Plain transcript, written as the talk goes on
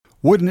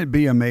Wouldn't it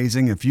be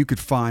amazing if you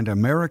could find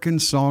American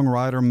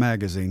Songwriter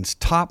Magazine's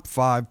top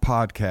 5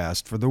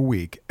 podcast for the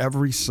week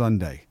every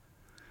Sunday?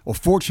 Well,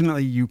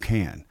 fortunately, you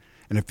can.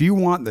 And if you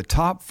want the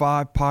top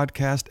 5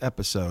 podcast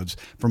episodes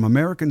from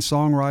American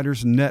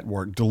Songwriters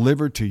Network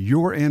delivered to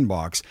your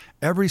inbox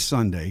every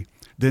Sunday,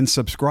 then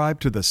subscribe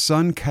to the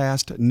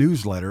Suncast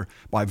newsletter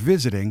by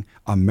visiting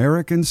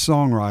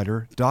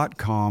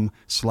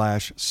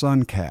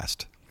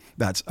americansongwriter.com/suncast.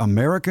 That's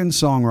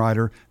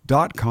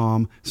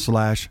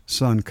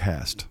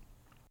americansongwriter.com/suncast.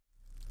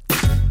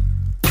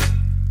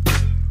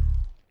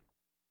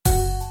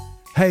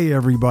 Hey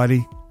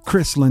everybody,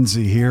 Chris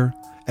Lindsay here,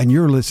 and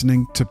you're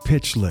listening to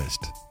Pitch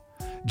List.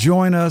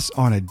 Join us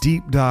on a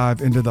deep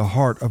dive into the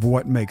heart of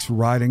what makes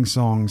writing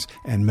songs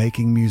and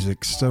making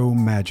music so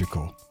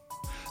magical.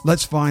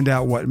 Let's find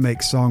out what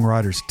makes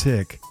songwriters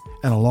tick,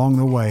 and along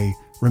the way,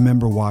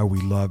 remember why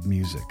we love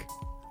music.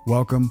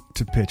 Welcome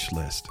to Pitch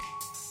List.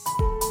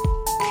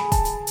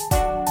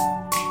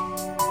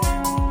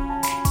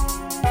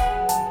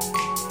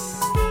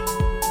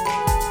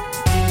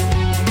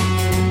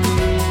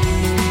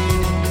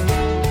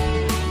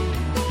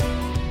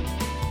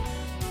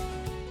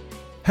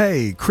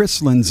 Hey,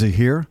 Chris Lindsay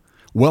here.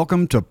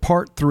 Welcome to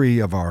part 3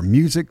 of our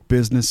music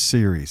business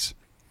series.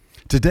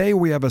 Today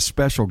we have a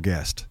special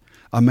guest,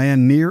 a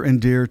man near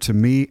and dear to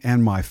me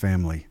and my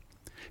family.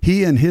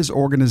 He and his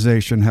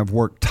organization have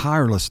worked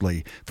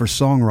tirelessly for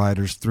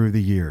songwriters through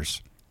the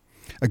years.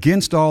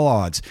 Against all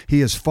odds, he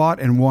has fought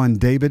and won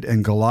David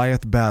and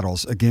Goliath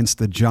battles against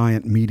the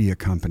giant media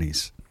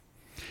companies.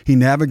 He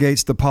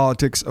navigates the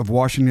politics of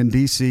Washington,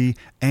 D.C.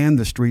 and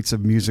the streets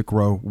of Music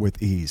Row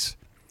with ease.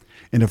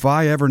 And if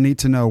I ever need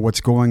to know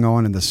what's going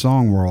on in the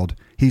song world,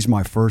 he's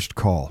my first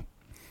call.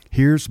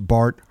 Here's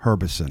Bart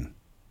Herbison.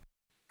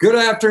 Good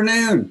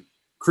afternoon.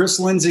 Chris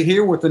Lindsay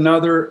here with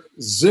another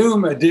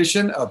Zoom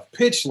edition of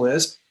Pitch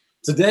List.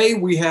 Today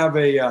we have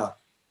a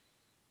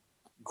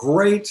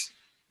great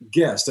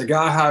guest, a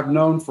guy I've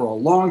known for a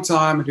long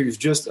time who's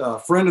just a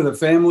friend of the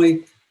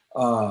family,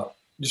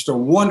 just a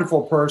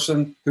wonderful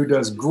person who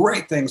does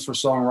great things for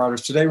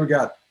songwriters. Today we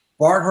got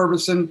Bart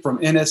Herbison from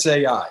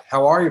NSAI.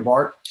 How are you,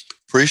 Bart?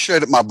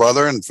 Appreciate it, my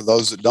brother. And for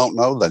those that don't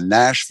know, the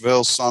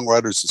Nashville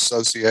Songwriters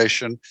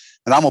Association,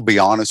 and I'm going to be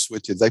honest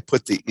with you, they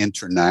put the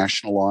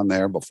international on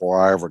there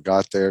before I ever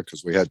got there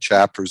because we had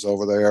chapters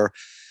over there.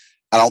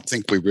 I don't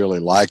think we really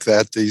like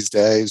that these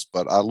days,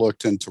 but I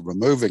looked into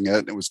removing it,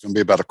 and it was going to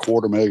be about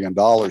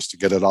 $250,000 to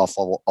get it off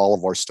all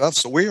of our stuff.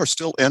 So we are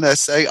still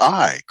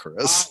NSAI,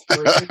 Chris.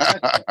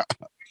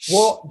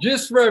 Well,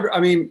 just for,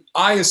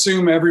 I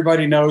assume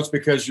everybody knows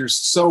because you're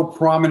so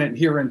prominent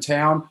here in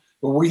town.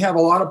 But we have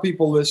a lot of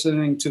people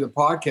listening to the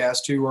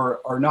podcast who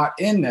are not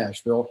in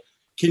Nashville.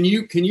 Can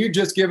you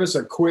just give us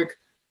a quick,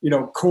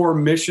 core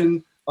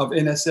mission of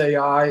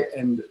NSAI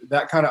and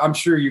that kind of? I'm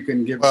sure you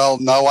can give. Well,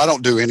 no, I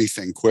don't do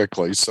anything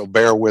quickly, so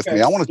bear with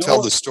me. I want to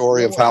tell the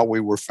story of how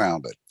we were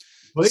founded.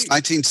 Please. It's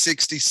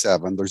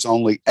 1967. There's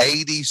only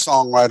 80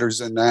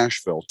 songwriters in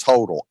Nashville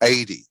total.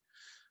 80.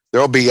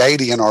 There'll be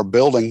 80 in our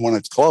building when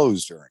it's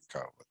closed during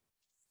COVID.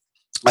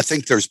 I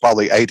think there's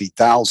probably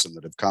 80,000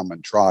 that have come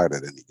and tried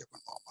at any given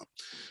moment.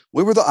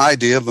 We were the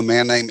idea of a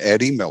man named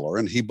Eddie Miller,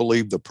 and he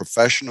believed the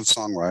profession of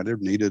songwriting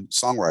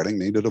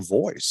needed a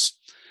voice.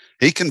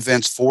 He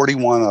convinced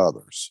 41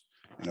 others,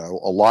 a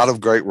lot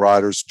of great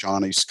writers,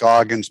 Johnny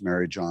Scoggins,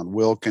 Mary John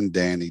Wilkin,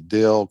 Danny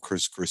Dill,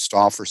 Chris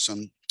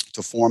Christopherson,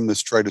 to form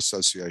this trade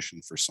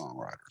association for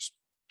songwriters.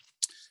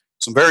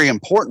 Some very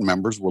important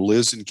members were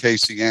Liz and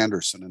Casey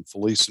Anderson and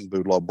Felice and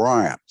Boudleaux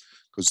Bryant,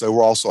 because they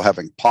were also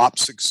having pop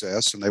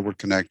success and they were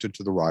connected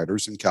to the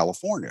writers in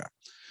California.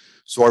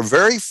 So our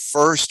very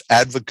first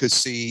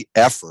advocacy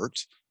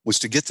effort was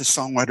to get the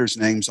songwriters'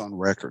 names on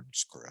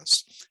records,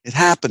 Chris. It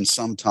happened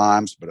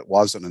sometimes, but it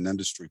wasn't an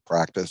industry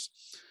practice.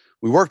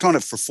 We worked on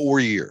it for 4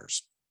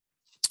 years.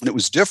 And it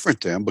was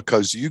different then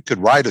because you could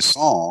write a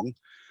song,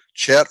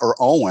 Chet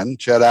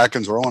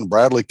Atkins or Owen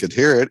Bradley could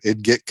hear it,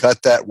 it'd get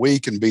cut that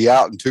week and be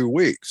out in 2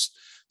 weeks.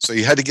 So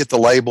you had to get the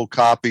label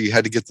copy, you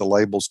had to get the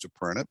labels to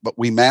print it, but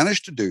we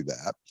managed to do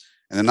that.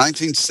 And in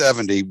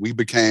 1970, we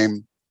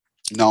became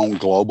known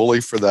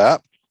globally for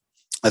that.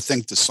 I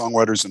think the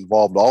songwriters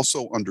involved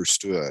also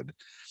understood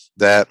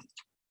that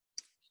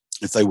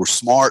if they were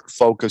smart,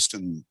 focused,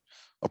 and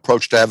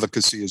approached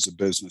advocacy as a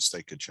business,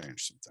 they could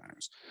change some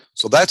things.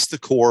 So that's the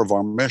core of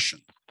our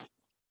mission.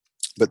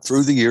 But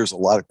through the years, a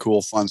lot of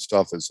cool, fun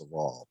stuff has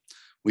evolved.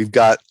 We've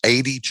got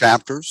 80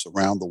 chapters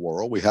around the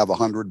world. We have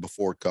 100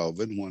 before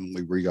COVID. When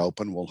we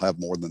reopen, we'll have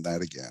more than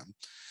that again.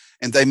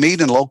 And they meet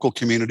in local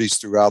communities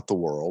throughout the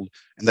world,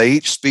 and they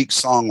each speak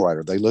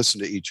songwriter. They listen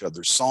to each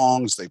other's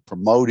songs, they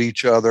promote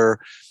each other.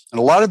 And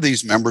a lot of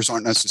these members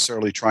aren't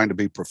necessarily trying to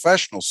be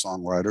professional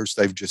songwriters.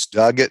 They've just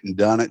dug it and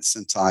done it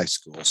since high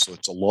school. So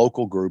it's a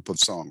local group of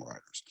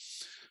songwriters.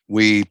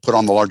 We put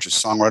on the largest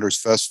songwriters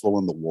festival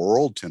in the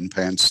world, Tin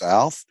Pan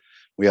South.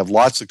 We have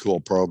lots of cool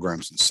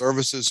programs and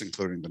services,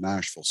 including the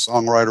Nashville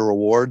Songwriter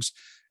Awards.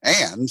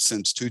 And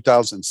since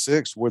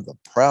 2006, we're the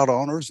proud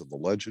owners of the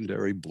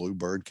legendary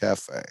Bluebird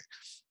Cafe.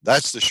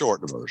 That's the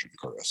short version,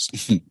 Chris.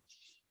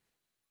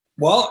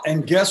 Well,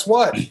 and guess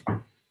what?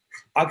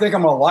 I think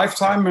I'm a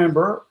lifetime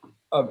member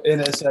of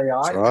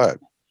NSAI. That's right.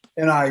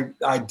 And I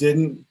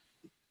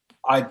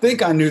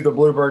think I knew the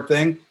Bluebird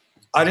thing.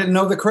 I didn't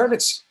know the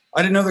credits.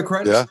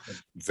 Yeah.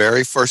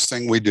 Very first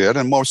thing we did.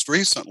 And most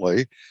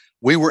recently,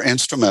 we were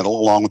instrumental,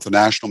 along with the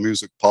National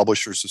Music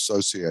Publishers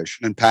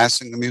Association, in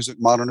passing the Music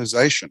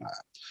Modernization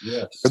Act.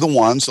 Yes. They're the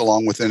ones,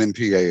 along with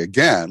NMPA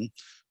again,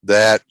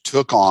 that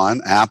took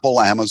on Apple,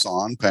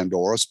 Amazon,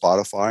 Pandora,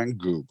 Spotify, and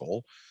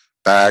Google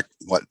back,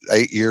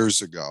 8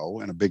 years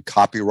ago in a big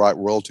copyright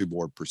royalty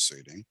board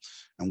proceeding.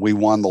 And we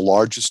won the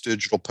largest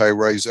digital pay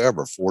raise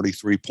ever,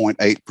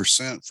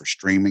 43.8% for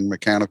streaming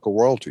mechanical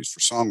royalties for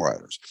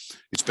songwriters.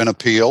 It's been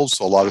appealed,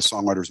 so a lot of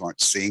songwriters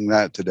aren't seeing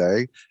that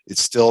today.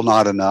 It's still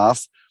not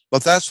enough,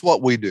 but that's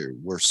what we do.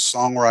 We're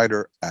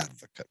songwriter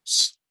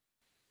advocates.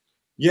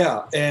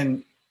 Yeah,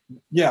 and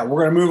we're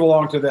going to move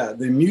along to that.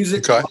 The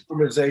Music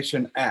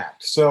Modernization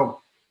Act. So,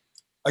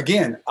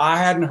 again, I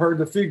hadn't heard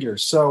the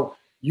figures. So,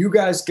 you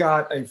guys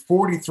got a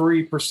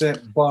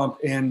 43% bump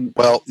in.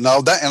 Well,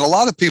 no, and a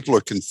lot of people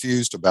are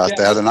confused about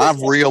that. And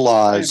I've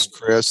realized,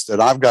 Chris, that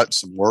I've got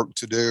some work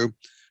to do.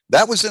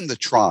 That was in the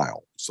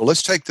trial. So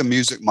let's take the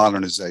Music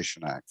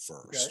Modernization Act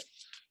first. Okay.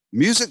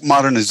 Music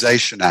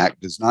Modernization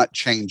Act does not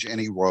change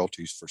any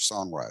royalties for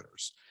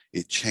songwriters.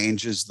 It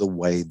changes the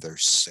way they're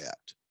set.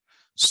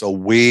 So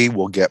we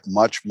will get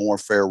much more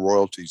fair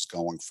royalties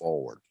going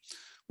forward.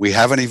 We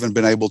haven't even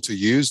been able to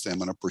use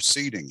them in a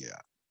proceeding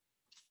yet.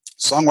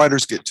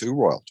 Songwriters get 2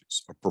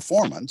 royalties: a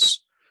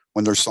performance,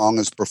 when their song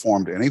is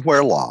performed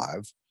anywhere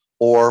live,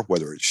 or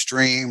whether it's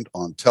streamed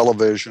on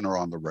television or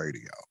on the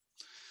radio.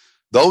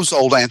 Those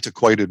old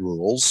antiquated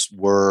rules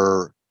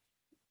were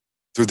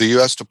through the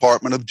U.S.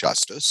 Department of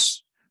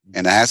Justice,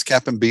 and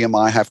ASCAP and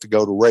BMI have to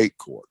go to rate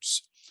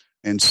courts.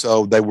 And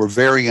so they were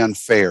very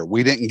unfair.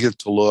 We didn't get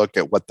to look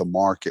at what the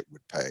market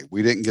would pay.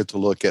 We didn't get to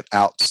look at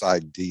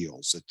outside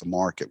deals that the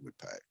market would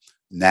pay.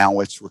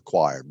 Now it's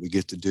required. We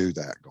get to do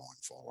that going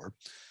forward.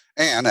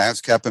 And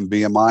ASCAP and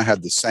BMI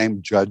had the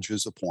same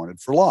judges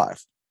appointed for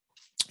life.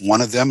 One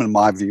of them, in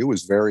my view,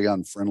 is very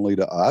unfriendly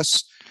to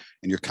us,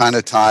 and you're kind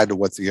of tied to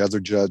what the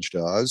other judge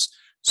does.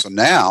 So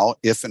now,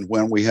 if and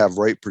when we have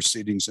rate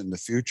proceedings in the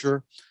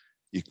future,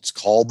 it's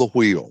called the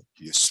wheel.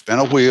 You spin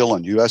a wheel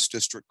in U.S.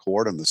 District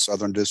Court in the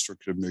Southern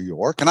District of New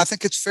York, and I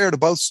think it's fair to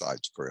both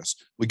sides, Chris.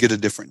 We get a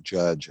different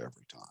judge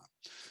every time.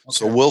 Okay.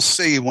 So we'll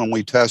see when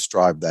we test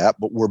drive that,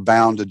 but we're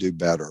bound to do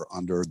better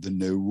under the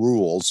new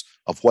rules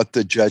of what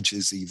the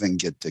judges even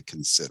get to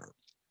consider.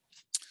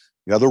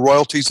 The other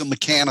royalty is a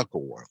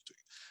mechanical royalty.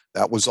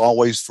 That was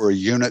always for a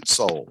unit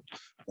sold,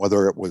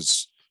 whether it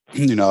was,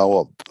 an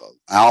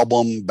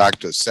album back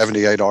to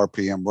 78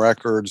 RPM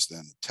records,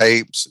 then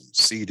tapes and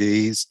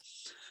CDs.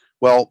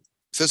 Well,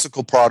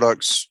 physical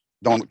products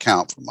don't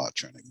count for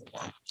much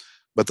anymore.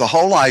 But the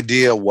whole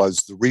idea was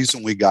the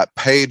reason we got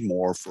paid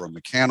more for a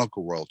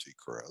mechanical royalty,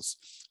 Chris,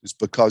 is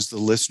because the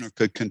listener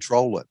could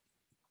control it.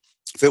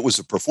 If it was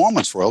a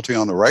performance royalty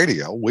on the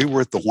radio, we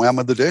were at the whim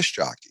of the disc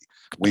jockey.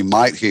 We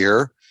might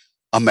hear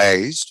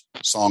Amazed,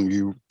 song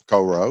you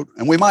co-wrote,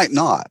 and we might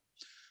not.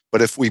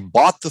 But if we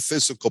bought the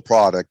physical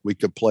product, we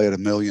could play it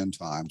 1 million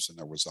times and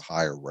there was a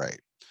higher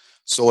rate.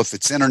 So if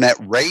it's internet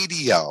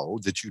radio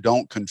that you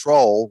don't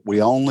control,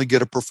 we only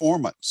get a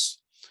performance.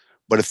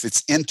 But if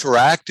it's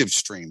interactive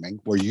streaming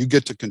where you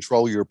get to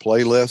control your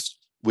playlist,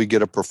 we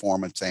get a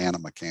performance and a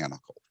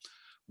mechanical.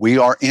 We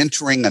are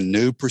entering a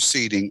new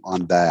proceeding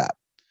on that.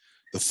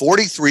 The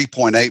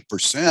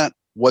 43.8%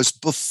 was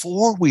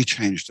before we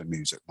changed the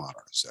Music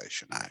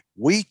Modernization Act.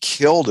 We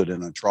killed it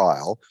in a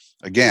trial,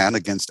 again,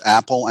 against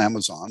Apple,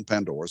 Amazon,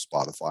 Pandora,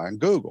 Spotify, and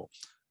Google.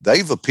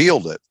 They've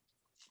appealed it.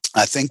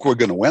 I think we're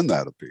going to win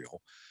that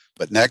appeal.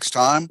 But next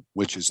time,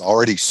 which has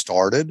already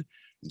started,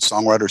 and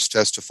songwriters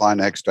testify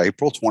next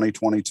April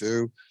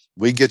 2022,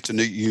 we get to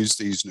use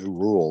these new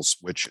rules,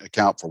 which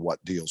account for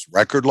what deals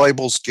record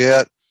labels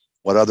get,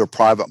 what other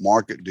private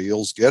market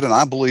deals get, and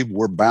I believe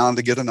we're bound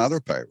to get another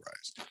pay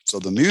raise. So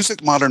the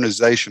Music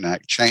Modernization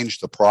Act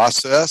changed the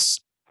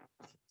process.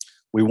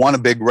 We won a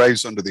big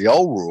raise under the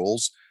old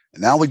rules,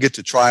 and now we get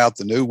to try out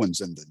the new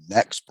ones in the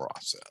next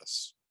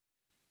process.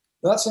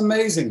 That's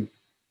amazing.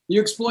 You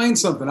explained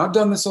something. I've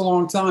done this a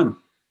long time.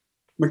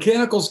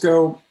 Mechanicals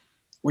go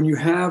when you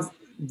have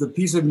the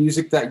piece of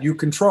music that you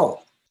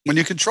control. When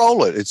you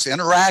control it, it's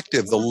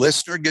interactive. The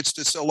listener gets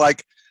to, so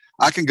like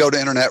I can go to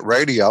internet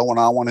radio when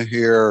I want to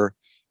hear,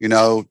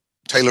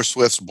 Taylor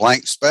Swift's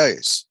Blank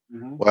Space.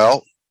 Mm-hmm.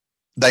 Well,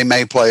 they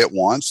may play it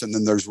once and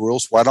then there's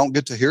rules where I don't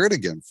get to hear it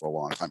again for a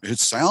long time. It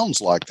sounds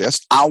like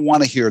this. I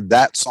want to hear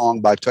that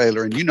song by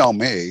Taylor. And you know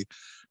me,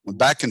 when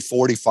back in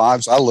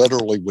 45s, I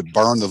literally would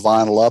burn the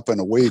vinyl up in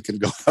a week and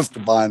go have to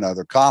buy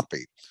another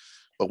copy.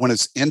 But when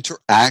it's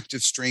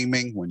interactive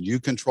streaming, when you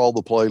control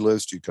the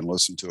playlist, you can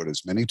listen to it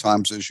as many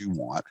times as you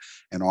want.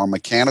 And our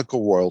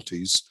mechanical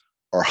royalties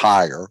are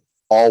higher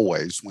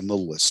always when the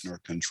listener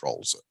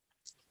controls it.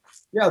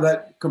 Yeah,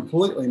 that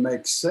completely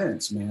makes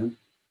sense, man.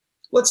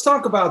 Let's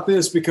talk about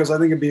this because I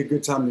think it'd be a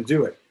good time to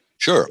do it.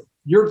 Sure.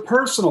 your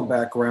personal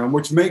background,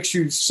 which makes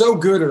you so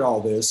good at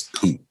all this,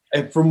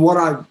 and from what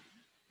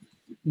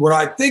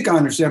I think I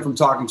understand from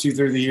talking to you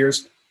through the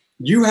years,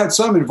 you had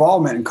some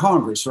involvement in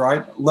Congress,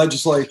 right?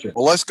 Legislature.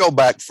 Well, let's go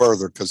back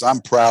further because I'm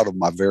proud of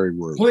my very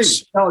roots.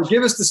 Please,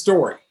 give us the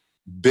story.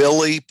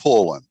 Billy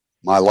Pullen,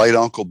 my late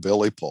uncle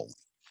Billy Pullen.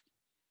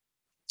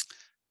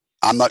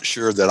 I'm not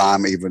sure that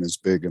I'm even as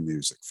big a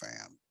music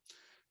fan.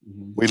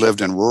 Mm-hmm. We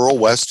lived in rural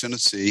West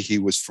Tennessee. He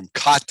was from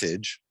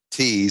Cottage,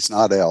 T's,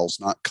 not L's,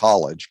 not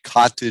college,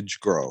 Cottage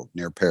Grove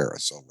near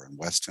Paris over in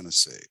West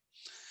Tennessee.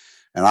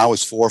 And I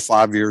was 4 or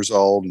 5 years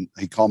old, and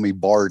he called me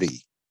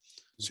Barty.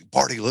 He said,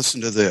 Barty,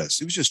 listen to this.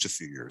 He was just a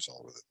few years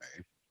older than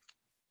me.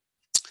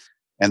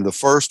 And the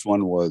first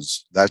one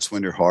was That's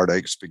When Your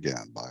Heartaches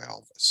Begin by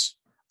Elvis.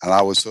 And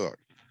I was hooked.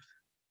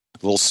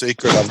 Little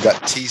secret, I've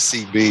got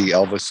TCB,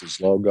 Elvis's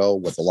logo,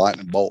 with a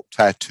lightning bolt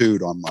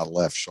tattooed on my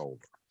left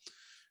shoulder.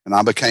 And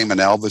I became an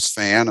Elvis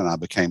fan, and I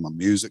became a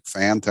music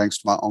fan thanks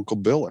to my Uncle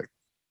Billy.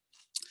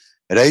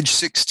 At age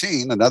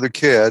 16, another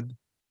kid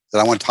that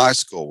I went to high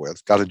school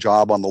with got a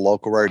job on the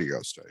local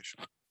radio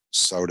station.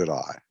 So did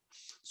I.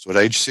 So at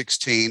age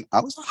 16,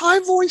 I was a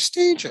high-voice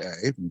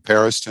DJ in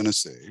Paris,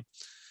 Tennessee. And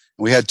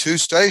we had 2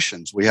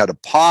 stations. We had a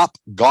pop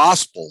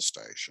gospel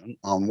station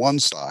on one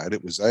side.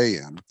 It was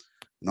AM.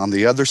 And on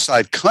the other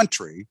side,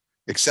 country,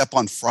 except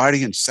on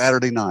Friday and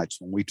Saturday nights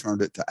when we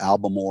turned it to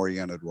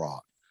album-oriented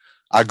rock.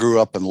 I grew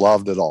up and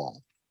loved it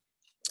all.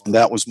 And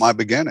that was my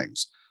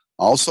beginnings.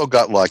 I also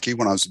got lucky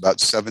when I was about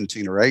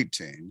 17 or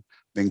 18,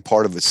 being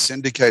part of a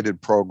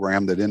syndicated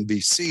program that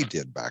NBC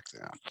did back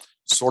then.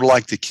 Sort of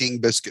like the King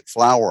Biscuit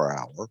Flower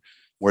Hour,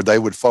 where they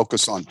would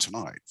focus on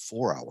tonight,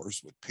 4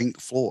 hours with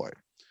Pink Floyd.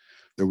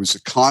 There was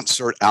a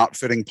concert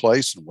outfitting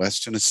place in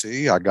West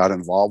Tennessee. I got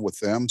involved with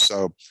them.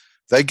 So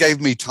they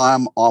gave me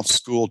time off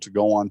school to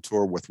go on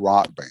tour with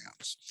rock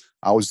bands.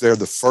 I was there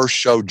the first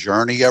show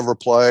Journey ever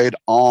played,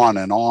 on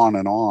and on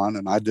and on.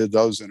 And I did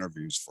those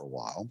interviews for a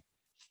while.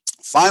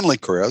 Finally,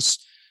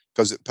 Chris,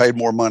 because it paid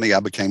more money, I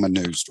became a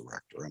news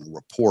director and a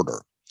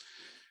reporter.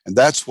 And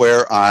that's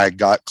where I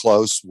got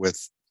close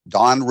with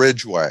Don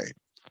Ridgway,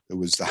 who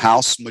was the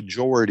House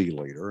Majority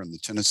Leader in the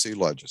Tennessee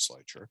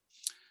legislature.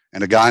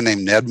 And a guy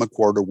named Ned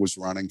McWhorter was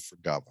running for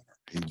governor.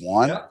 He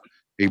won. Yeah.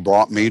 He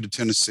brought me to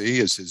Tennessee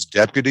as his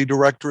deputy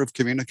director of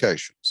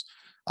communications.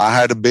 I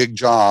had a big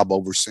job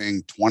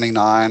overseeing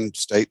 29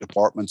 state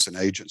departments and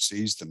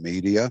agencies, the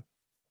media.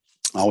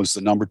 I was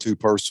the number 2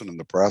 person in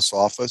the press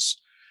office.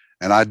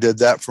 And I did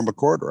that for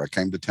McWhorter. I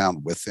came to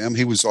town with him.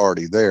 He was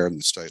already there in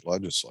the state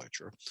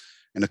legislature.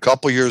 And a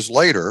couple of years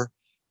later,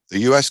 the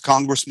U.S.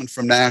 congressman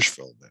from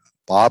Nashville, then,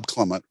 Bob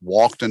Clement,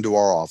 walked into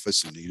our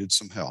office and needed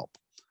some help.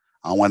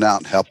 I went out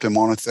and helped him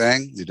on a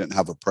thing. He didn't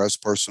have a press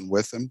person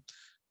with him.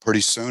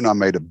 Pretty soon, I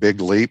made a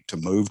big leap to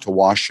move to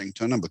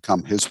Washington and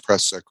become his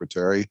press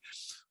secretary.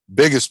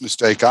 Biggest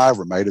mistake I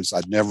ever made is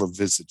I'd never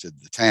visited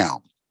the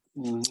town.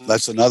 Mm-hmm.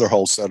 That's another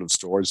whole set of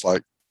stories,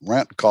 like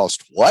rent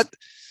cost what?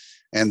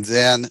 And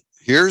then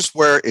here's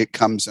where it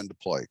comes into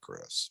play,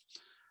 Chris.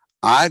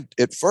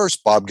 At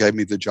first, Bob gave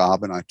me the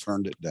job and I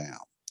turned it down.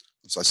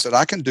 So I said,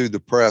 I can do the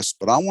press,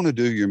 but I want to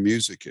do your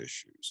music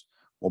issues.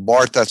 Well,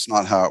 Bart, that's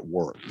not how it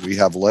works. We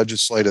have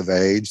legislative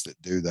aides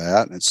that do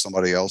that, and it's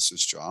somebody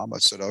else's job. I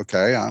said,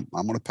 okay, I'm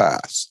going to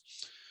pass.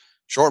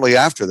 Shortly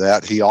after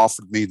that, he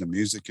offered me the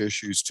music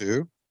issues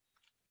too.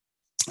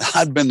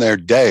 I'd been there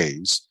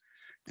days,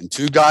 and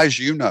 2 guys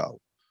you know,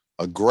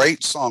 a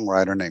great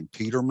songwriter named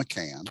Peter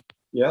McCann,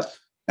 yep,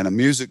 and a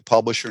music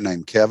publisher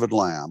named Kevin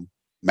Lamb,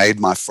 made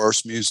my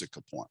first music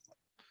appointment.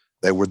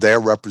 They were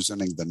there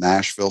representing the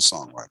Nashville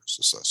Songwriters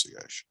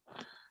Association.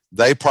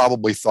 They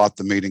probably thought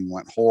the meeting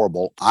went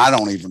horrible. I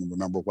don't even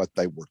remember what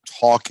they were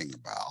talking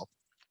about.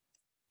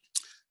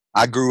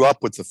 I grew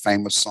up with a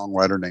famous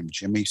songwriter named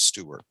Jimmy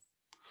Stewart.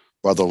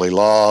 Brotherly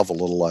Love, A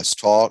Little Less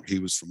Talk. He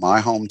was from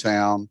my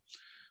hometown.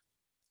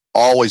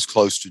 Always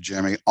close to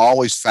Jimmy.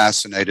 Always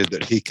fascinated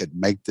that he could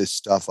make this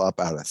stuff up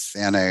out of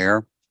thin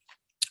air.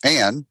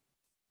 And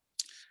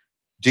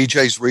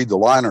DJs read the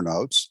liner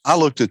notes. I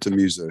looked at the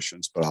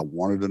musicians, but I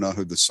wanted to know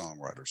who the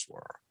songwriters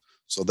were.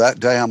 So that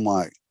day I'm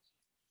like,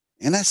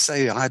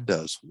 NSAI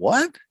does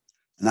what?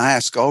 And I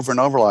ask over and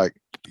over, like,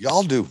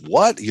 y'all do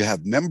what? You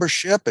have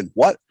membership and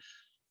what?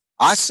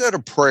 I said a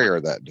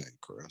prayer that day,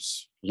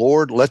 Chris.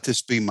 Lord, let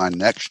this be my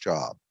next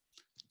job.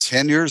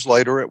 10 years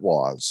later it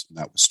was, and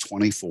that was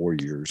 24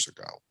 years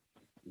ago.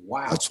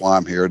 Wow. That's why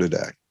I'm here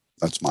today.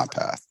 That's my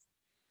path.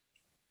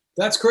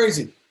 That's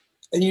crazy.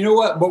 And you know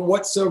what? But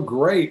what's so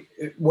great,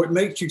 what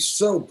makes you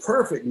so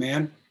perfect,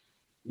 man,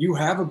 you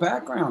have a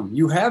background.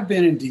 You have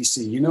been in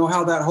DC. You know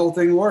how that whole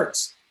thing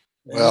works.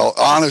 Well,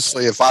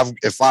 honestly, if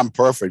I'm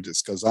perfect,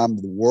 it's because I'm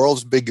the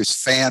world's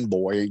biggest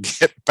fanboy and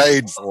get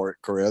paid for it,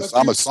 Chris.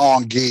 I'm a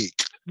song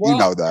geek. Well, you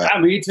know that. Yeah,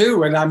 me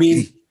too. And I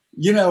mean,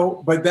 you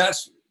know, but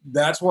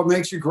that's what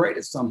makes you great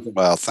at something.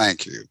 Well,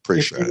 thank you.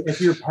 Appreciate it. If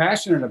you're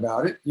passionate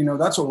about it, you know,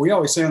 that's what we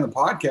always say on the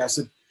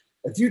podcast.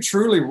 If you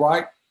truly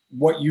write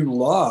what you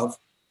love,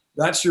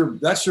 that's your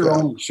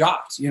only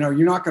shot. You know,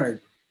 you're not going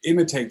to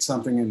imitate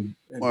something.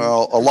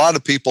 Well, a lot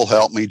of people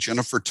help me.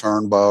 Jennifer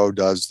Turnbow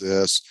does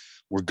this.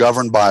 We're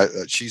governed by,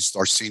 she's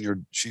our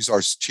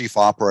chief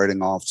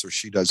operating officer.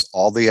 She does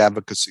all the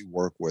advocacy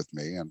work with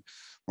me and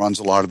runs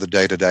a lot of the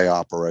day-to-day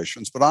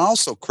operations. But I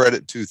also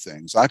credit two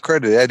things. I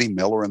credit Eddie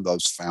Miller and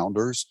those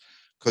founders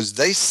because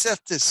they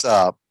set this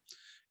up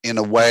in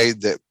a way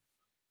that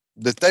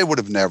they would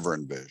have never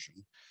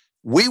envisioned.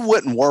 We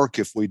wouldn't work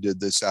if we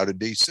did this out of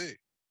DC.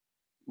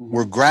 Mm-hmm.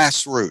 We're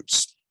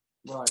grassroots.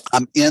 Right.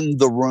 I'm in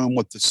the room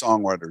with the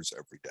songwriters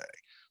every day.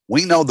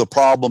 We know the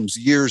problems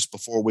years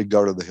before we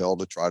go to the Hill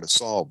to try to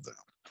solve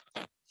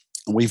them.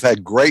 And we've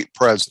had great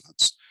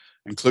presidents,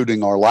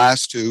 including our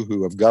last two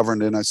who have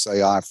governed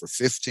NSAI for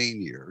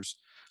 15 years,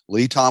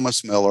 Lee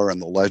Thomas Miller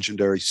and the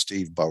legendary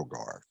Steve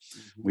Bogart.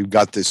 Mm-hmm. We've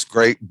got this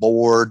great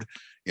board.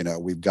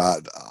 We've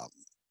got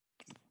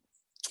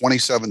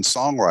 27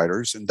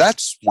 songwriters, and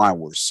that's why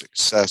we're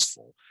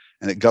successful.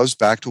 And it goes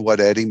back to what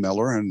Eddie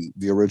Miller and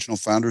the original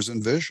founders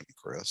envisioned,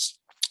 Chris.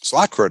 So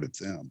I credit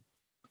them.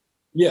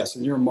 Yes,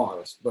 and you're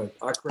modest, but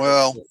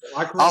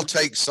I'll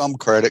take some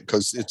credit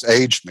because it's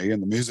aged me,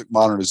 and the Music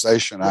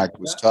Modernization Act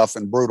was tough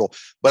and brutal.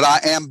 But I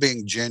am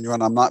being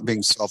genuine. I'm not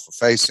being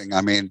self-effacing.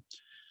 I mean,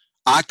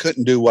 I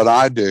couldn't do what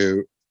I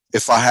do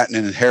if I hadn't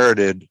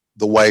inherited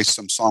the way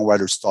some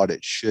songwriters thought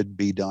it should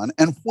be done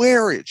and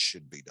where it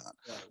should be done.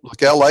 Right.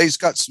 Look, LA's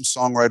got some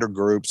songwriter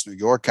groups. New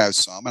York has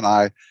some, and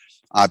I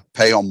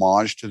pay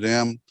homage to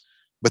them,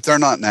 but they're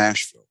not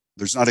Nashville.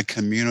 There's not a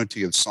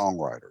community of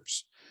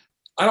songwriters.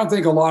 I don't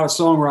think a lot of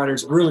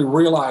songwriters really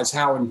realize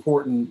how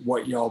important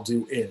what y'all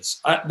do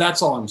is.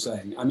 That's all I'm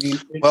saying. I mean,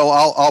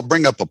 I'll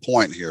bring up a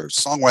point here.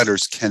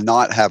 Songwriters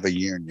cannot have a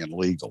union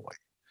legally.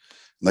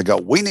 And they go,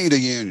 we need a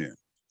union.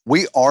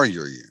 We are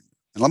your union.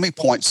 And let me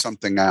point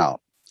something out.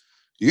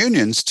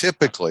 Unions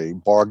typically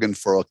bargain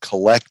for a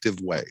collective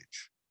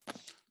wage.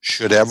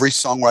 Should every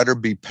songwriter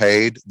be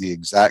paid the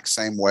exact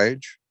same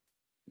wage?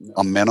 No.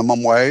 A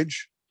minimum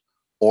wage?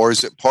 Or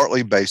is it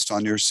partly based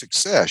on your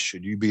success?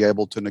 Should you be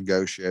able to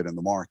negotiate in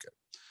the market?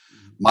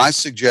 Mm-hmm. My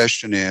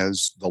suggestion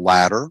is the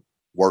latter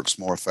works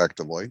more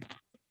effectively.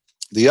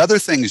 The other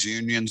things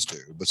unions do,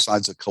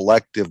 besides a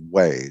collective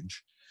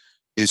wage,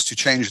 is to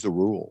change the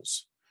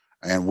rules.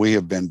 And we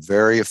have been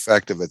very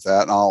effective at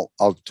that. And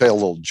I'll tell a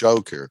little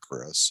joke here,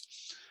 Chris.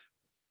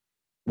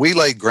 We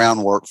laid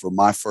groundwork for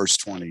my first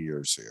 20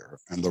 years here,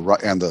 and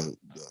the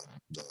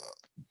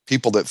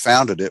people that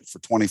founded it for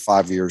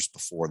 25 years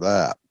before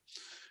that.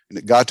 And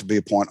it got to be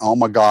a point, oh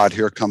my God,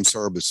 here comes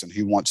Harbison.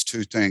 He wants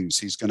two things.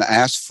 He's going to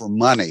ask for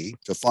money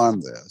to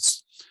fund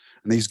this,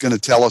 and he's going to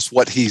tell us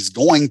what he's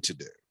going to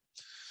do.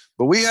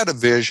 But we had a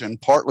vision,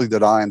 partly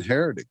that I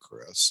inherited,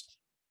 Chris,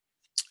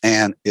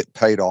 and it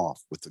paid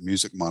off with the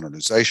Music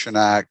Modernization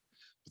Act,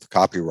 with the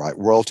Copyright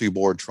Royalty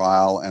Board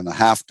trial, and a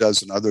half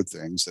dozen other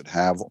things that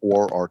have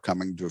or are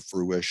coming to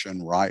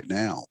fruition right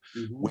now.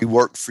 Mm-hmm. We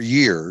worked for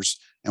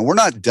years, and we're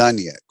not done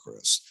yet,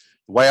 Chris.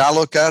 The way I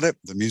look at it,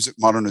 the Music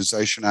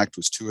Modernization Act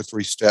was 2 or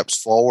 3 steps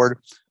forward,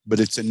 but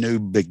it's a new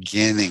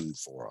beginning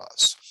for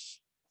us.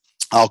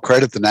 I'll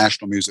credit the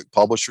National Music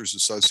Publishers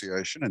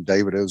Association and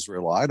David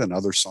Israelite and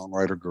other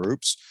songwriter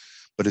groups,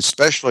 but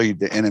especially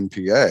the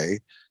NMPA.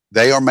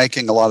 They are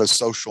making a lot of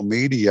social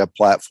media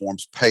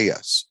platforms pay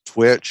us.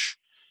 Twitch,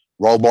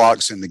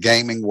 Roblox in the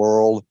gaming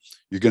world.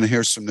 You're going to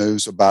hear some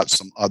news about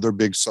some other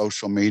big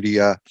social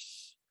media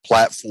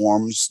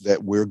platforms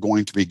that we're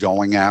going to be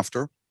going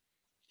after.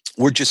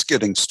 We're just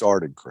getting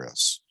started,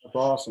 Chris. That's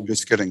awesome.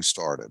 Just getting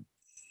started.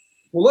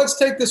 Well, let's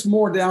take this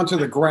more down to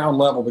the ground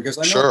level, because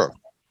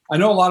I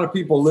know a lot of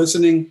people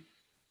listening.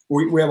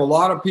 We have a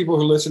lot of people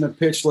who listen to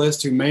Pitch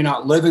List who may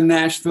not live in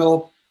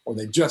Nashville, or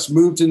they just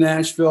moved to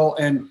Nashville.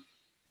 And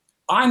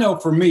I know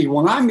for me,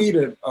 when I meet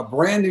a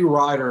brand new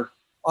writer,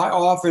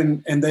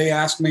 and they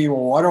ask me,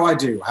 well, what do I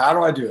do? How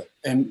do I do it?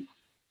 And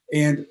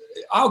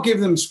I'll give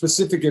them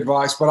specific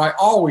advice, but I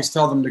always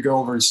tell them to go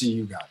over and see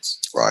you guys.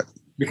 Right.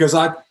 Because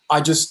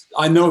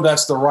I know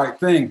that's the right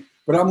thing.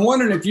 But I'm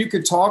wondering if you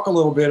could talk a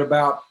little bit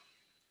about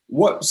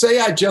say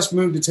I just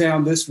moved to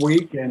town this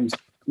week and,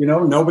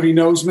 nobody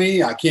knows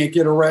me. I can't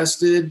get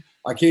arrested.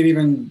 I can't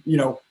even,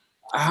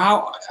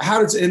 how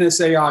does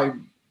NSAI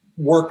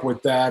work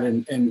with that?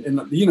 And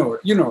you know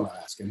what I'm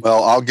asking.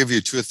 Well, I'll give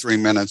you 2 or 3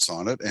 minutes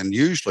on it. And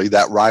usually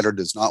that writer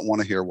does not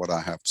want to hear what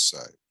I have to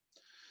say.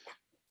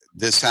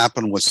 This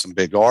happened with some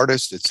big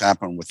artists. It's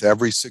happened with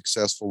every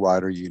successful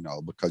writer,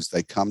 because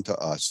they come to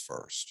us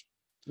first.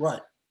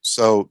 Right.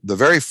 So the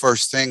very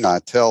first thing I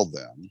tell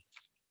them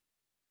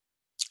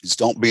is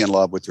don't be in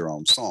love with your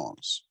own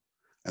songs.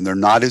 And they're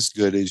not as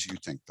good as you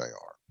think they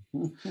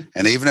are.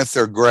 And even if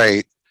they're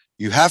great,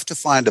 you have to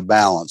find a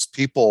balance.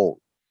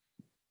 People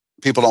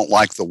don't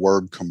like the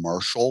word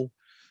commercial.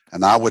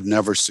 And I would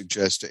never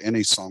suggest to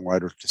any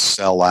songwriter to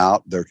sell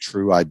out their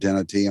true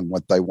identity and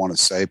what they want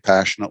to say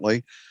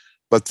passionately.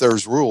 But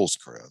there's rules,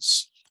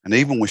 Chris. And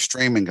even with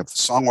streaming, if the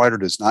songwriter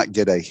does not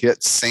get a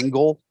hit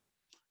single,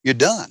 you're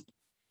done.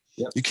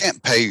 Yep. You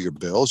can't pay your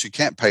bills. You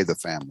can't pay the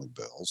family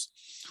bills.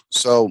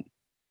 So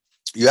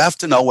you have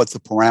to know what the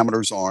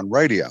parameters are on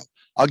radio.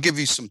 I'll give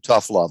you some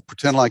tough love.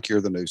 Pretend like you're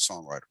the new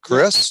songwriter.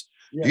 Chris,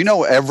 do you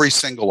know every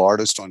single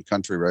artist on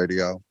country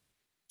radio?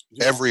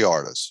 Yeah. Every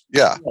artist.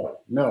 Yeah.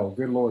 No,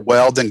 good Lord.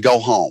 Well, then go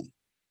home.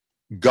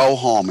 Go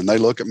home. And they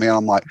look at me and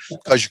I'm like,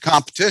 because your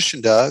competition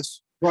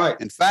does. Right.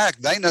 In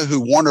fact, they know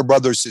who Warner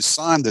Brothers has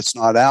signed that's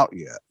not out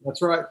yet.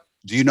 That's right.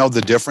 Do you know the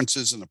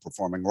differences in the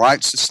performing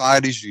rights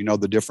societies? Do you know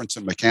the difference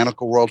in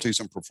mechanical royalties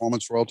and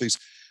performance royalties?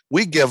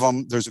 We give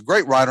them, there's a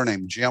great writer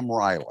named Jim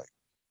Riley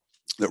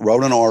that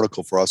wrote an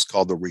article for us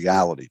called The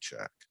Reality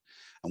Check.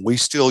 And we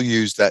still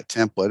use that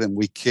template and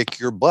we kick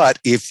your butt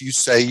if you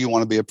say you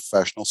want to be a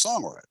professional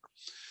songwriter.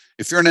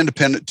 If you're an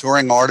independent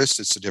touring artist,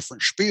 it's a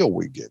different spiel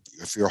we give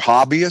you. If you're a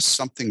hobbyist,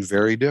 something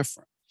very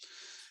different.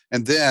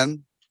 And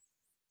then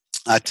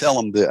I tell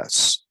them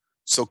this.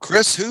 So,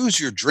 Chris, who's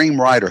your dream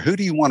writer? Who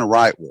do you want to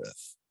write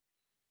with?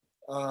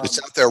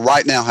 It's out there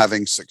right now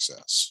having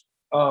success.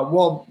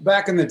 Well,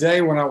 back in the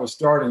day when I was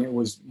starting, it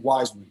was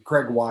Wiseman,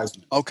 Craig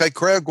Wiseman. Okay,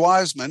 Craig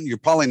Wiseman, you're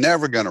probably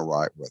never going to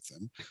write with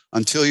him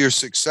until you're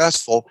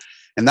successful.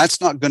 And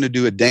that's not going to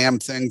do a damn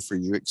thing for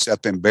you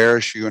except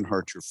embarrass you and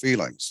hurt your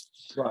feelings.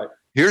 Right.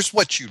 Here's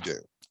what you do.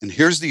 And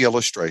here's the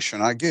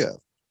illustration I give.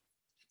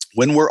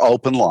 When we're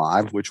open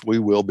live, which we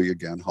will be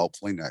again,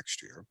 hopefully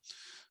next year,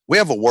 we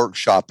have a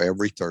workshop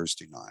every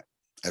Thursday night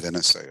at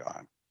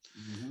NSAI.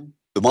 Mm-hmm.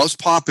 The most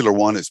popular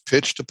one is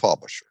Pitch to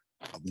Publisher.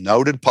 A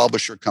noted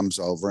publisher comes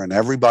over and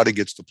everybody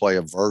gets to play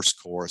a verse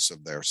chorus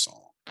of their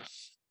song.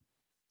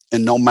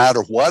 And no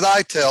matter what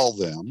I tell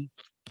them,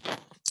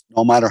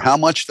 no matter how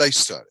much they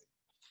study,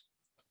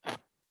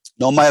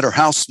 no matter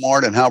how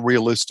smart and how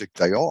realistic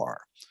they are,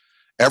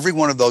 every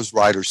one of those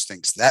writers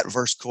thinks that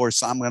verse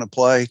chorus I'm going to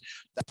play,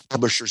 the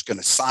publisher's going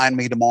to sign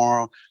me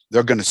tomorrow.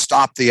 They're going to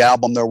stop the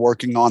album they're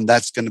working on.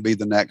 That's going to be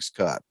the next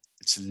cut.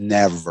 It's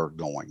never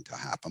going to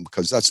happen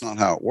because that's not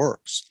how it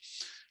works.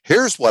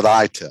 Here's what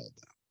I tell them.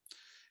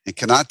 And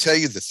can I tell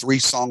you the 3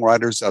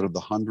 songwriters out of the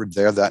 100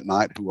 there that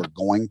night who are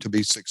going to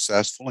be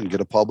successful and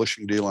get a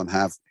publishing deal and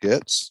have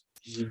hits?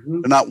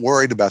 Mm-hmm. They're not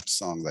worried about the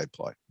song they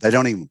play. They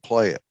don't even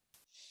play it.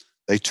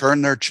 They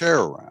turn their chair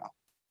around.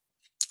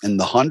 And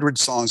the 100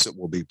 songs that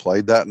will be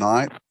played that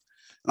night,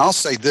 and I'll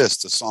say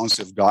this, the songs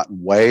have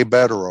gotten way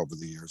better over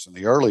the years. In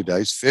the early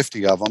days,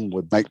 50 of them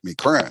would make me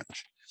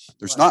cringe.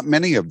 There's not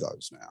many of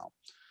those now,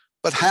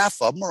 but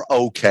half of them are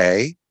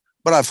okay.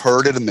 But I've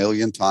heard it a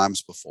million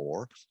times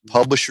before.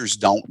 Publishers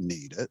don't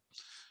need it.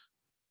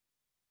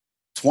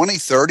 20,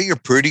 30 are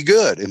pretty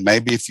good. And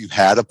maybe if you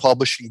had a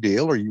publishing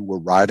deal or you were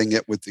writing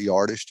it with the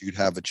artist, you'd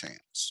have a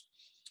chance.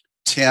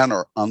 10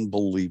 are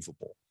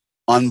unbelievable.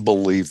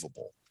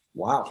 Unbelievable.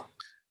 Wow.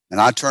 And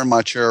I turn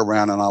my chair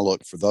around and I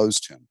look for those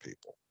 10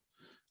 people.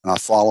 And I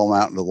follow them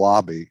out in the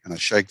lobby and I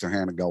shake their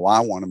hand and go,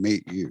 I want to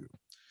meet you.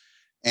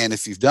 And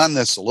if you've done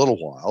this a little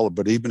while,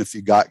 but even if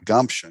you got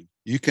gumption,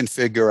 you can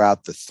figure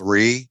out the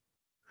 3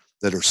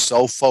 that are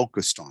so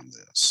focused on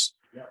this.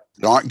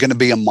 That aren't going to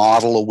be a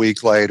model a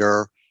week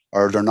later,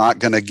 or they're not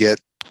going to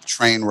get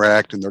train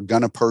wrecked and they're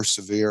going to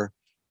persevere.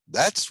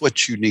 That's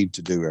what you need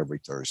to do every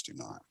Thursday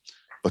night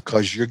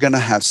because you're going to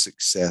have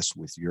success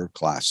with your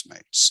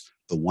classmates,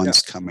 the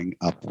ones coming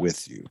up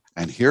with you.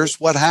 And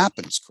here's what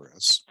happens,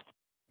 Chris.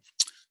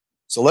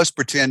 So let's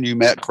pretend you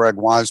met Craig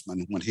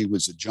Wiseman when he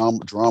was a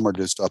drummer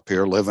just up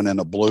here living in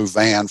a blue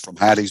van from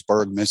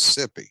Hattiesburg,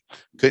 Mississippi.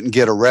 Couldn't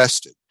get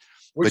arrested.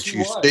 But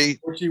you see,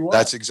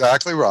 that's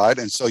exactly right.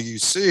 And so you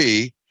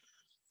see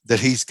that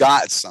he's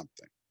got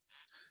something.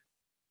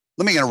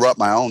 Let me interrupt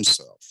my own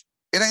self.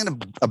 It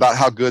ain't about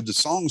how good the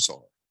songs are.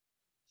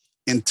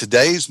 In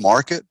today's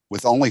market,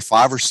 with only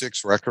 5 or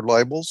 6 record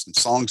labels and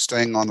songs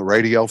staying on the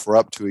radio for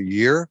up to a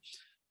year,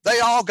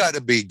 they all got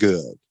to be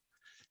good.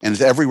 And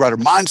every writer,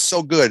 mine's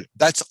so good.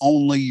 That's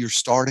only your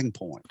starting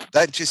point.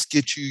 That just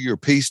gets you your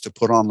piece to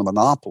put on the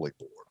Monopoly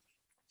board.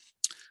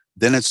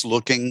 Then it's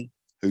looking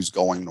who's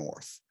going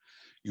north.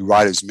 You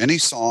write as many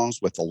songs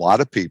with a lot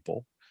of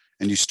people,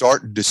 and you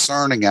start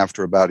discerning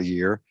after about a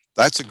year,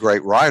 that's a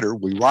great writer.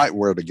 We write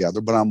well together,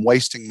 but I'm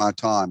wasting my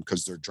time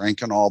because they're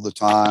drinking all the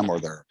time, or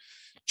they're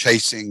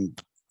chasing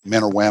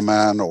men or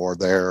women, or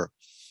they're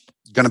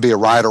going to be a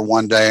writer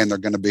one day and they're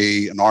going to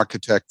be an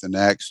architect the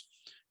next.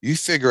 You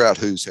figure out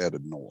who's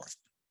headed north.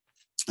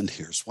 And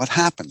here's what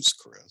happens,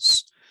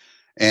 Chris.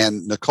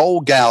 And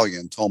Nicole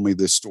Gallion told me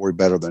this story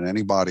better than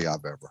anybody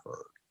I've ever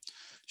heard.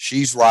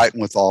 She's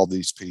writing with all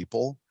these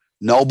people.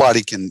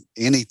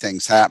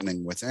 Anything's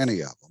happening with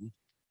any of them.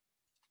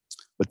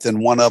 But then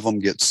one of them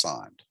gets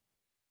signed.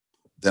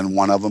 Then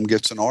one of them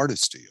gets an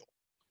artist deal.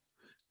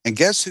 And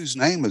guess whose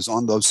name is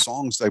on those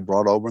songs they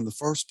brought over in the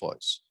first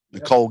place?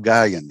 Nicole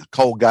Gallion,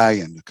 Nicole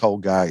Gallion, Nicole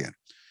Gallion.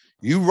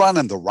 You run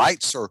in the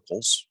right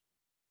circles.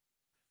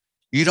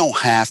 You don't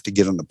have to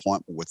get an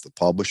appointment with the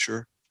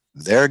publisher.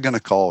 They're going to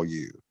call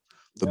you.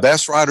 The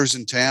best writers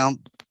in town,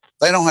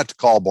 they don't have to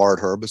call Bart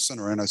Herbison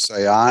or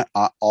NSAI.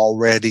 I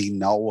already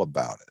know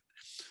about it.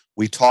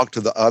 We talk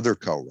to the other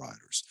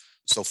co-writers.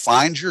 So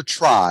find your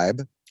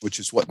tribe, which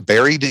is what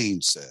Barry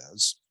Dean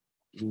says,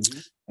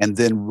 and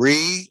then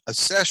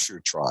reassess your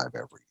tribe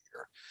every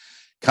year.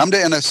 Come to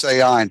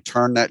NSAI and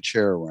turn that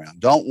chair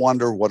around. Don't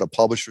wonder what a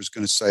publisher is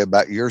going to say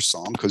about your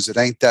song because it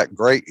ain't that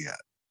great yet.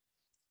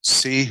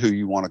 See who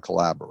you want to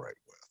collaborate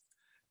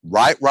with.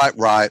 Write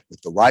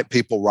with the right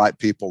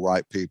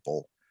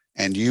people,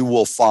 and you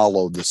will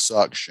follow the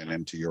suction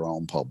into your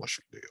own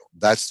publishing deal.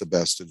 That's the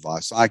best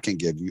advice I can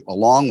give you,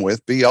 along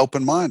with be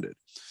open-minded.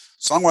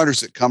 Songwriters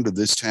that come to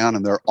this town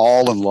and they're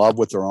all in love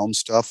with their own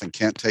stuff and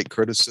can't take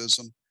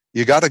criticism,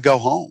 you got to go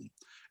home.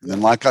 And then,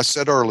 like I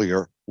said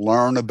earlier,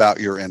 learn about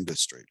your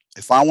industry.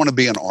 If I want to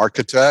be an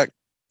architect,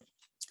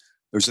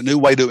 there's a new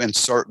way to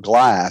insert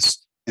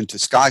glass into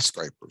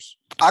skyscrapers.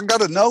 I've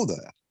got to know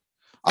that.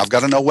 I've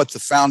got to know what the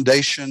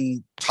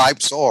foundation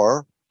types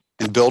are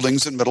in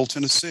buildings in Middle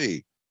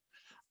Tennessee.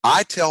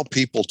 I tell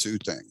people two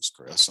things,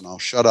 Chris, and I'll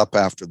shut up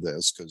after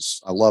this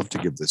because I love to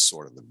give this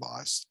sort of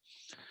advice.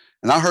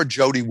 And I heard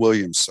Jody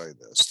Williams say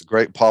this, the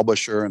great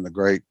publisher and the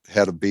great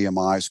head of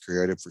BMI's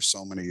creative for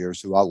so many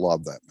years, who I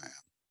love that man.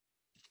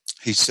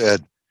 He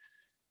said,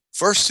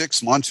 first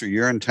 6 months or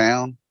you're in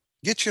town,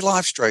 get your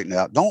life straightened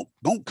out.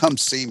 Don't come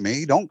see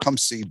me. Don't come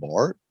see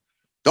Bart.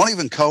 Don't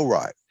even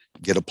co-write.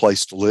 Get a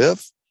place to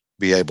live,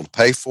 be able to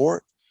pay for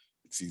it.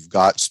 If you've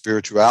got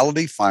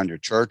spirituality, find your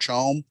church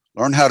home.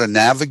 Learn how to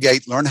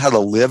navigate, learn how to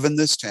live in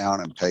this town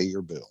and pay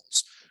your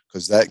bills,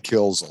 because that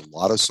kills a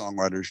lot of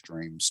songwriters'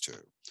 dreams too.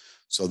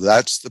 So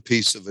that's the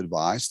piece of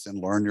advice.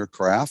 Then learn your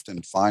craft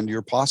and find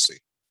your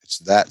posse. It's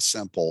that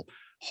simple.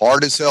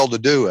 Hard as hell to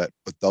do it,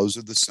 but those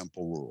are the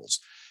simple rules.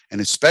 And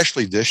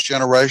especially this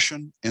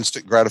generation,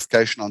 instant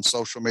gratification on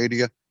social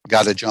media,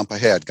 got to jump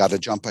ahead, got to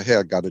jump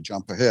ahead, got to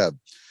jump ahead.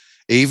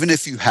 Even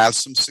if you have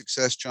some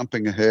success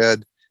jumping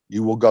ahead,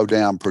 you will go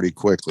down pretty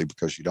quickly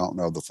because you don't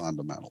know the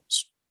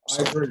fundamentals.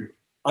 I agree.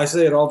 I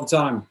say it all the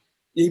time.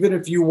 Even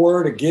if you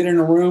were to get in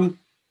a room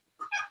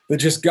that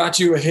just got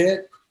you a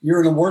hit, you're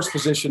in a worse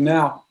position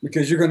now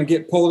because you're going to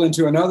get pulled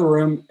into another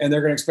room and they're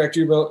going to expect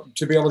you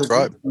to be able to do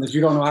something that you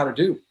don't know how to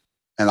do.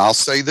 And I'll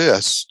say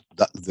this,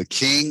 the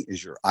king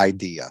is your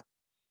idea.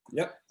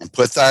 Yep. And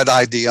put that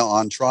idea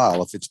on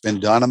trial. If it's been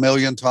done a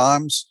million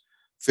times,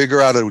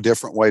 figure out a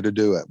different way to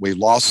do it. We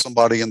lost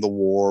somebody in the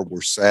war.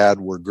 We're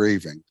sad. We're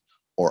grieving.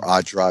 Or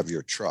I drive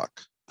your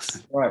truck.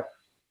 Right.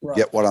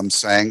 Get what I'm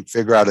saying?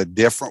 Figure out a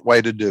different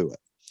way to do it.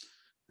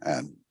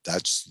 And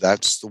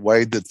that's the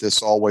way that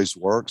this always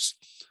works.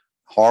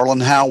 Harlan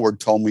Howard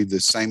told me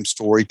the same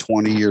story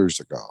 20 years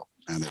ago,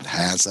 and it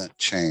hasn't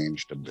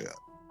changed a bit.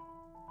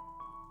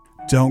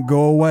 Don't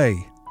go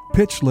away.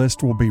 Pitch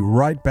List will be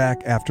right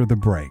back after the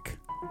break.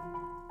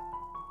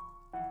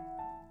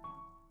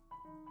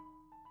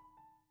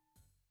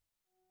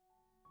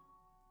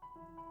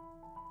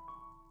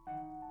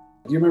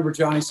 Do you remember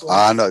Johnny Slate?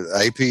 I know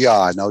API.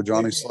 I know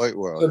Johnny Slate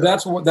well. So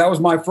that was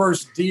my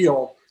first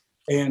deal.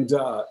 And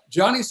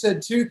Johnny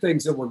said two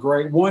things that were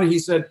great. One, he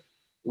said,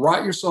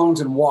 write your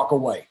songs and walk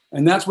away.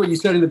 And that's what you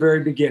said in the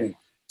very beginning.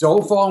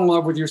 Don't fall in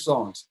love with your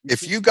songs.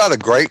 If you got a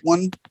great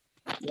one,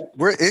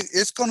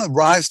 it's going to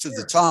rise to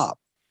the top.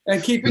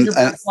 And keep it in your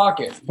back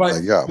pocket.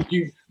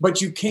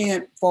 But you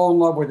can't fall in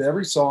love with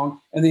every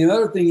song. And the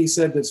other thing he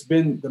said that's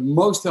been the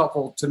most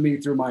helpful to me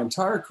through my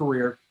entire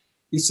career,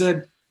 he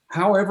said,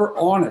 however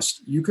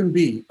honest you can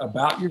be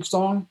about your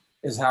song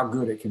is how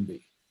good it can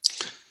be.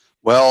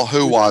 Well,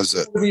 who was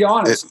it? To be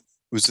honest. It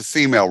was a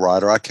female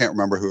writer. I can't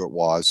remember who it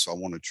was, so I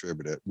won't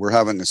attribute it. We're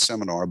having a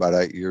seminar about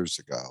 8 years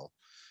ago,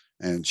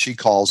 and she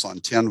calls on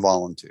 10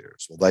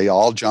 volunteers. Well, they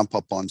all jump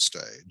up on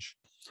stage,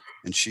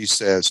 and she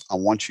says, I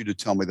want you to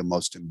tell me the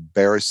most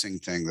embarrassing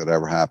thing that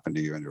ever happened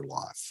to you in your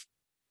life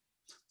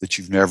that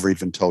you've never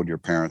even told your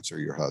parents or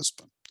your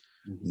husband.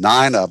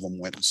 9 of them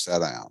went and sat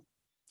down.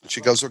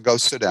 She goes, well, go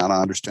sit down.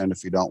 I understand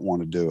if you don't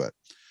want to do it.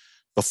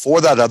 Before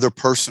that other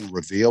person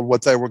revealed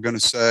what they were going to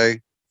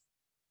say,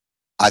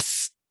 I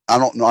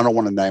don't know. I don't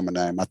want to name a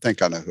name. I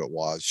think I know who it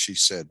was. She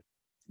said,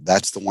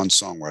 that's the one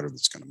songwriter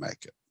that's going to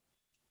make it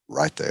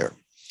right there.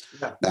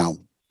 Yeah. Now,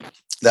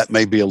 that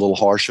may be a little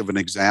harsh of an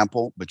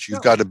example, but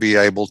you've got to be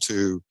able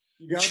to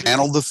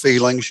channel the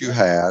feelings you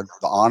had,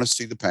 the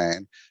honesty, the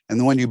pain. And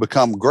then when you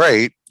become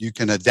great, you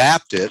can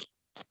adapt it.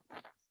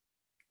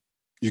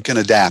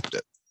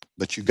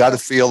 But you got to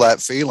feel that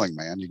feeling,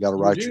 man. You got to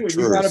write your truth.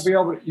 You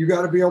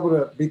got to be able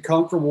to be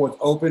comfortable with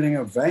opening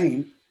a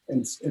vein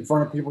in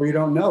front of people you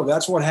don't know.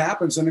 That's what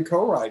happens in a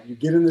co-write. You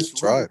get in this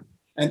room,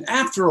 and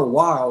after a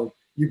while,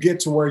 you get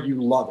to where you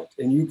love it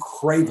and you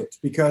crave it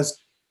because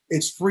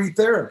it's free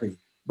therapy.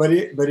 But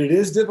it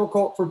is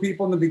difficult for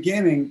people in the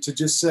beginning to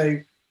just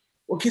say,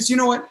 well, because you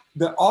know what?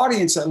 The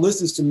audience that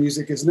listens to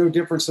music is no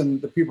different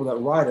than the people that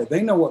write it.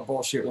 They know what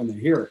bullshit when they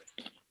hear it.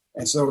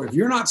 And so if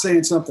you're not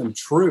saying something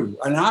true,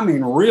 and I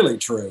mean really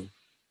true,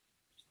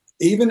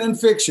 even in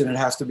fiction, it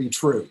has to be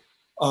true.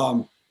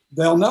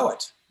 They'll know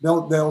it.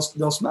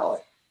 They'll smell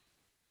it.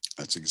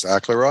 That's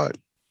exactly right.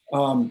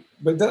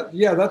 But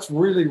that's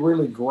really,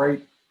 really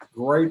great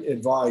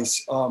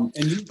advice. And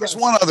there's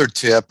one other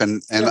tip,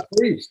 and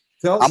please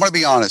tell us. I'm going to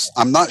be honest.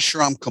 I'm not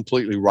sure I'm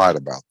completely right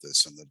about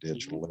this in the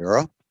digital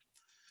era,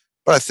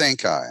 but I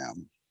think I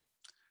am.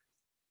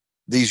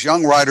 these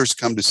young writers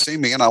come to see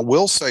me, and I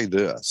will say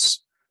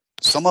this,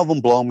 some of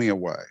them blow me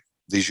away.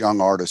 These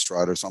young artist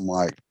writers, I'm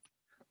like,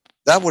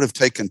 that would have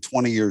taken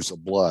 20 years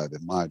of blood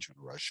in my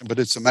generation, but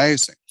it's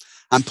amazing.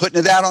 I'm putting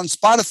it out on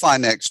Spotify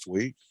next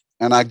week,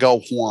 and I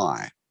go,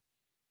 why?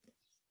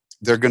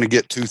 They're going to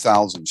get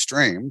 2,000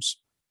 streams.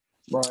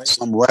 Right.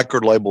 Some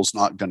record label's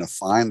not going to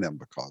find them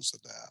because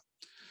of that.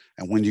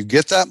 And when you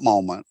get that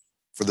moment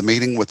for the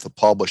meeting with the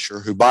publisher,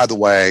 who, by the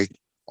way,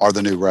 are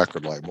the new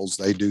record labels,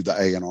 they do the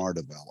A&R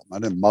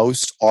development, and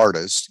most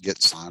artists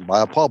get signed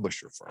by a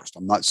publisher first.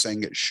 I'm not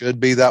saying it should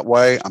be that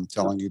way. I'm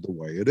telling you the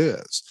way it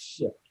is.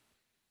 Yeah.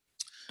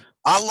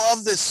 I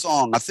love this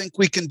song. I think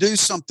we can do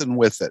something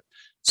with it.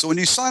 So when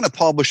you sign a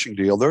publishing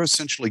deal, they're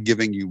essentially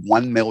giving you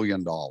 $1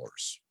 million.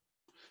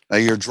 Now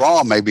your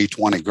draw may be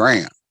 20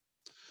 grand,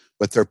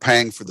 but they're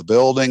paying for the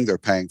building, they're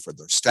paying for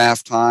their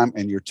staff time,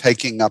 and you're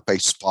taking up a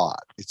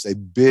spot. It's a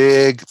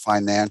big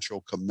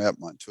financial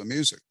commitment to a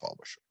music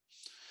publisher.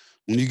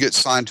 When you get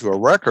signed to a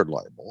record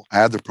label,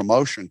 add the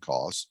promotion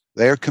costs,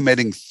 they're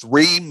committing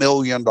 $3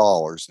 million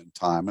in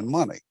time and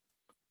money.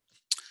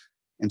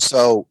 And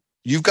so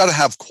you've got to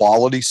have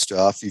quality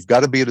stuff. You've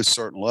got to be at a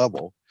certain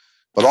level,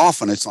 but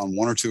often it's on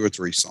 1 or 2 or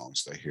 3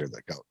 songs they hear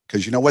that go,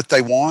 because you know what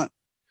they want?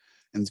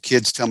 And the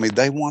kids tell me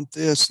they want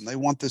this and they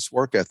want this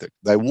work ethic.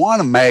 They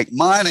want to make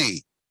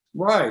money.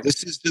 Right.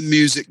 This is the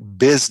music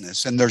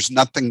business, and there's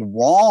nothing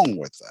wrong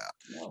with that.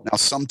 No. Now,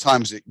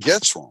 sometimes it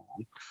gets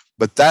wrong,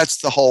 but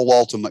that's the whole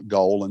ultimate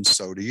goal, and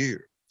so do you.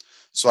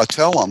 So I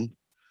tell them,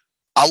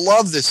 I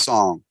love this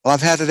song. Well,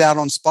 I've had it out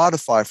on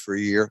Spotify for a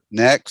year.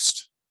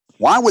 Next.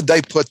 Why would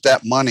they put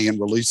that money in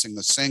releasing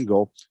the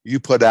single you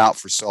put out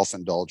for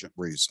self-indulgent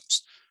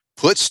reasons?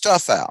 Put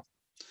stuff out.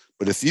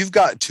 But if you've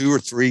got 2 or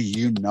 3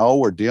 you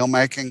know are deal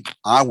making,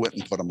 I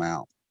wouldn't put them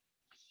out,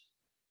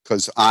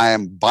 because I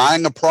am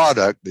buying a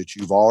product that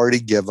you've already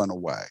given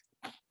away.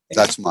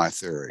 That's my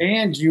theory.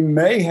 And you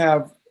may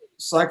have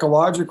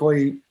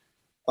psychologically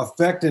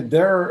affected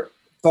their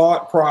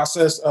thought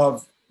process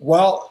of,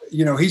 well,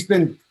 you know, he's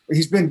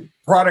been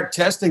product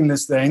testing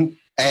this thing,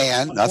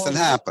 and nothing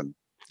happened.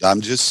 I'm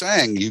just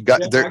saying, you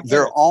got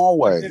they're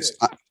always.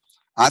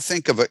 I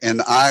think of it,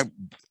 and I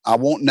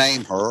won't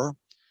name her,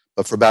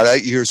 but for about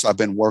 8 years I've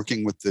been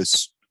working with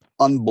this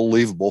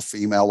unbelievable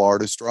female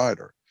artist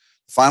writer.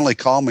 Finally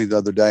called me the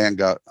other day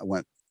and I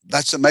went,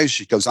 that's amazing.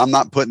 She goes, I'm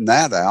not putting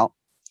that out.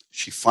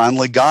 She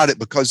finally got it,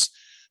 because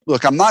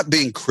look, I'm not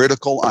being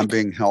critical, I'm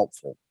being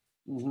helpful.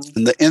 Mm-hmm.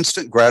 In the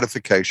instant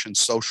gratification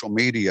social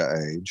media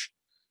age,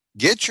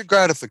 get your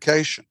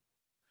gratification,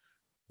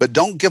 but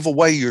don't give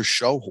away your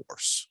show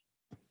horse.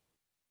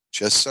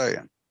 Just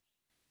saying.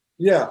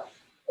 Yeah.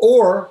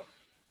 Or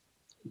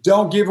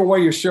don't give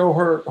away your show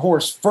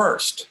horse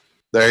first.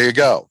 There you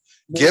go.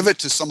 Give it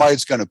to somebody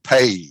that's going to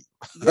pay you.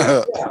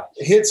 Yeah.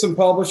 Hit some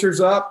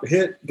publishers up,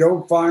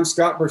 go find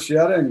Scott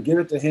Borchetta and give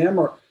it to him.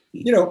 Or,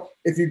 you know,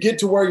 if you get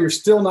to where you're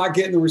still not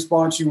getting the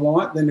response you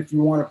want, then if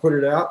you want to put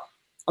it out,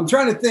 I'm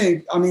trying to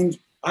think, I mean,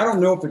 I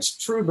don't know if it's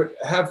true, but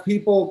have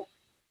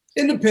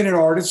independent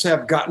artists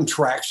have gotten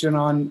traction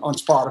on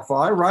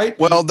Spotify, right?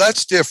 Well,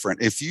 that's different.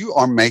 If you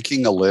are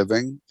making a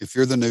living, if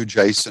you're the new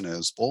Jason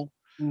Isbell,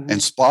 mm-hmm. and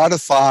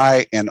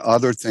Spotify and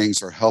other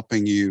things are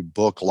helping you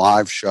book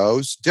live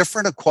shows,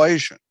 different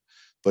equation.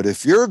 But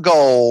if your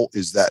goal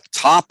is that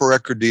top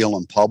record deal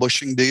and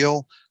publishing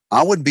deal,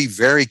 I would be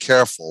very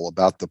careful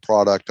about the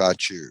product I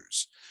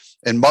choose.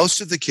 And most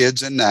of the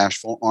kids in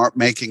Nashville aren't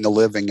making a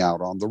living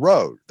out on the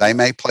road. They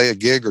may play a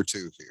gig or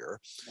two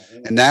here.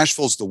 And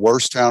Nashville's the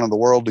worst town in the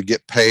world to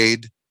get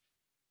paid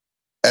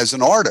as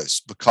an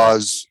artist,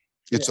 because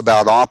it's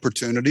about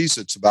opportunities.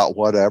 It's about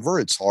whatever.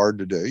 It's hard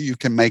to do. You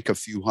can make a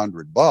few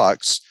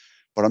 $100,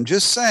 but I'm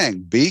just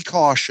saying, be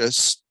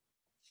cautious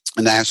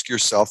and ask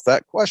yourself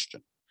that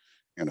question,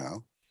 you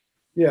know?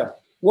 Yeah.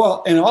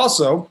 Well, and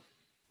also,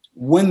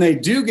 when they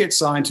do get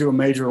signed to a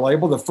major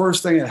label, the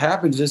first thing that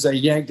happens is they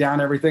yank down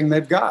everything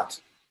they've got,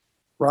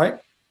 right?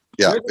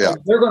 Yeah,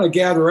 they're going to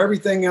gather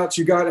everything else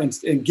you got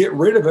and get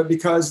rid of it,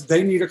 because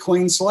they need a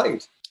clean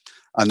slate.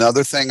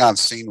 Another thing I've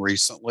seen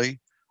recently,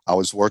 I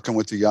was working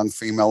with a young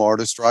female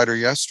artist writer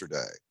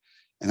yesterday,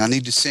 and I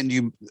need to send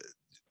you,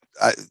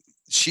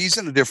 she's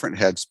in a different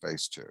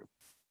headspace too.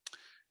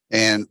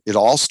 And it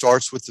all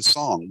starts with the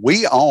song.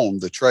 We own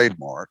the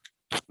trademark.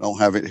 I don't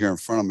have it here in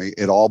front of me.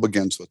 It all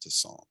begins with the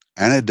song.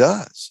 And it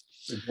does.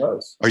 It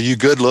does. Are you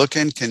good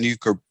looking? Can you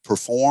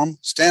perform?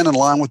 Stand in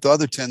line with the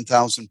other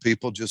 10,000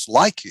 people just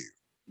like you.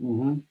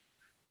 Mm-hmm.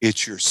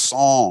 It's your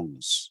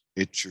songs.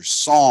 It's your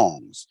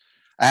songs.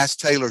 Ask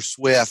Taylor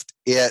Swift.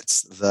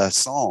 It's the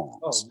songs.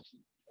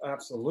 Oh,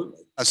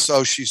 absolutely.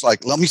 So she's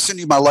like, let me send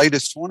you my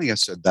latest 20. I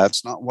said,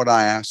 that's not what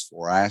I asked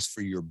for. I asked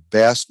for your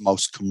best,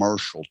 most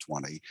commercial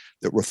 20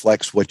 that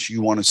reflects what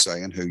you want to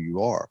say and who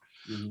you are.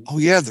 Mm-hmm. Oh,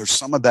 yeah, there's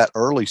some of that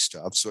early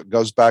stuff. So it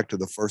goes back to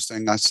the first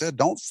thing I said.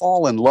 Don't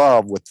fall in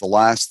love with the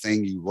last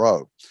thing you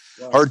wrote.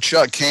 Right. Heard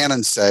Chuck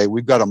Cannon say,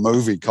 we've got a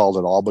movie called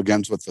It All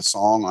Begins with the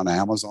Song on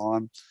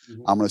Amazon.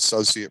 Mm-hmm. I'm an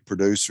associate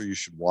producer. You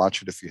should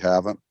watch it if you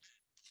haven't.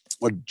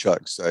 What did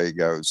Chuck say? He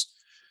goes,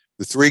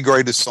 The three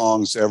greatest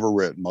songs ever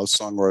written,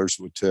 most songwriters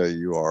would tell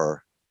you,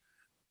 are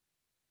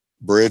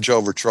Bridge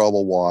Over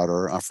Troubled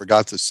Water. I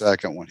forgot the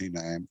second one he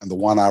named, and the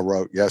one I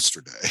wrote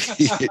yesterday.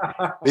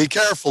 Be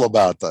careful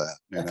about that,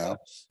 you know.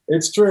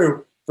 It's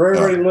true. For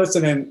everybody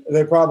listening,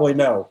 they probably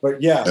know.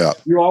 But yeah.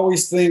 You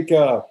always think,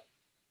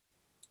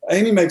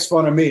 Amy makes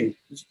fun of me.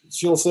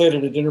 She'll say it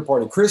at a dinner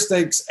party, Chris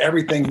thinks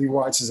everything he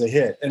writes is a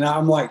hit. And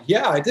I'm like,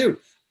 yeah, I do.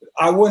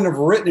 I wouldn't have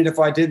written it if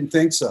I didn't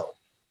think so.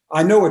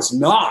 I know it's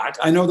not.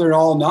 I know they're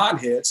all not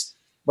hits,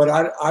 but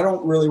I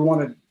don't really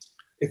want to.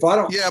 If I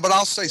don't. Yeah, but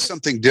I'll say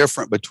something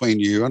different between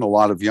you and a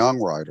lot of young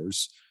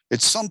writers.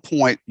 At some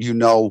point, you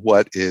know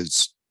what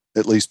is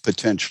at least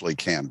potentially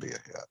can be a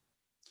hit.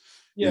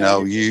 Yeah, you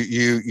know,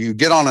 you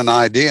get on an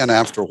idea, and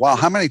after a while,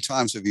 how many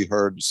times have you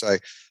heard say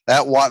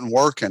that wasn't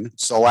working?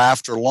 So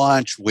after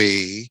lunch,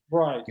 right.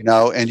 You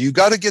know, and you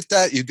got to get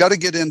that. You got to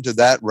get into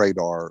that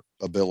radar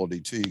ability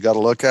too. You got to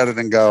look at it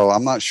and go,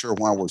 I'm not sure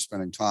why we're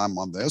spending time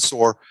on this,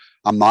 or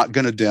I'm not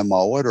going to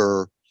demo it,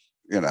 or,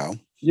 you know.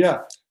 Yeah.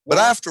 But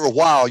after a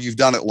while, you've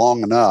done it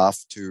long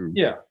enough to.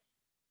 Yeah.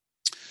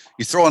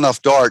 You throw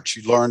enough darts,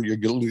 you learn you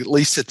at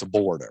least hit the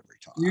board every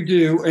time. You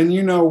do, and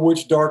you know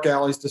which dark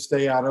alleys to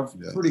stay out of,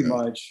 pretty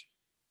much.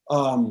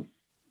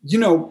 You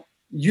know,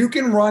 you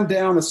can run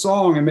down a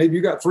song, and maybe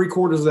you got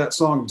 3/4 of that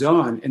song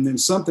done, and then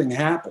something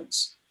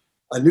happens.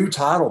 A new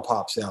title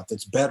pops out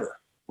that's better,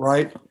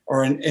 right?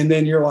 And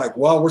then you're like,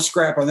 well, we're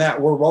scrapping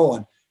that, we're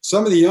rolling.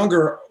 Some of the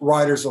younger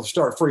writers will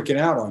start freaking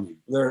out on you.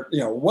 They're,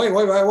 you know, wait,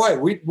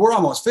 we're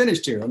almost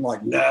finished here. I'm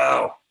like,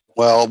 no.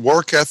 Well,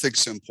 work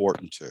ethic's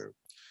important too.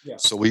 Yeah.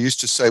 So we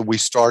used to say we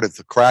start at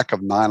the crack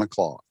of 9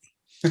 o'clock.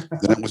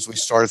 Then it was we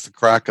start at the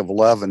crack of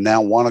 11.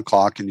 Now 1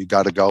 o'clock, and you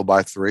got to go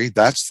by 3.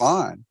 That's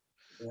fine.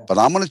 Yeah. But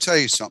I'm going to tell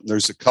you something.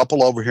 There's a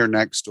couple over here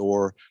next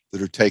door that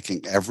are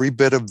taking every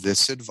bit of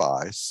this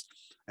advice,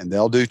 and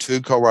they'll do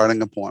 2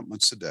 co-writing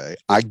appointments a day.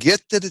 I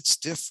get that it's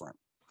different.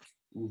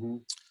 Mm-hmm.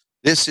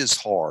 This is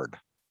hard.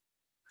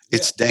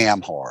 It's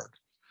damn hard.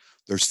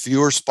 There's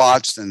fewer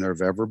spots than there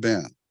have ever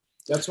been.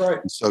 That's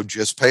right. And so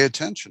just pay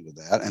attention to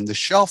that. And the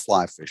shelf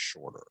life is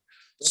shorter.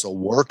 So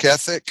work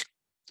ethic,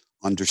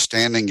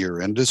 understanding your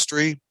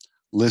industry,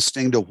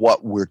 listening to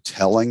what we're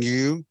telling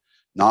you,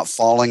 not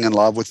falling in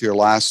love with your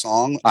last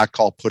song. I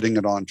call putting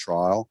it on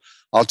trial.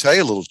 I'll tell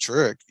you a little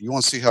trick. You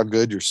want to see how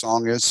good your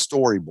song is?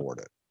 Storyboard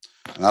it.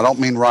 And I don't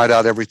mean write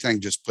out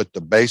everything, just put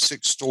the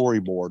basic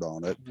storyboard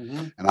on it.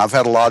 Mm-hmm. And I've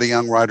had a lot of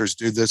young writers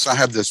do this. I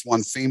have this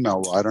one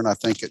female writer, and I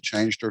think it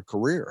changed her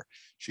career.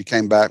 She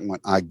came back and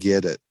went, I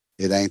get it.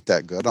 It ain't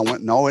that good. I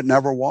went, no, it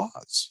never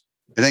was.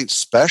 It ain't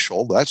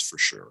special, that's for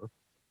sure.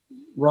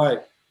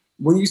 Right.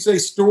 When you say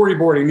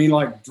storyboarding, you mean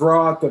like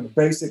draw out the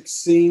basic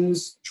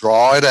scenes?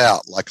 Draw it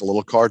out like a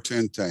little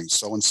cartoon thing.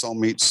 So-and-so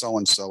meets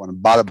so-and-so.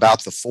 And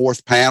about the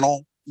 4th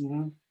panel,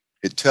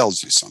 it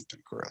tells you something,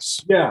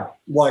 Chris. Yeah,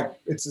 like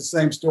it's the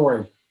same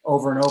story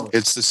over and over.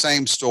 It's the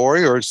same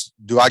story, or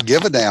do I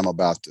give a damn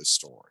about this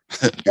story?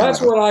 That's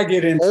what I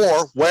get into.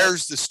 Or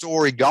where's the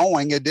story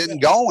going? It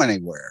didn't go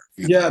anywhere.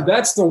 Yeah,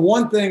 that's the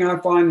one thing I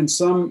find in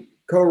some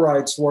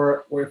co-writes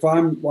where if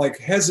I'm like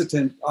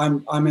hesitant,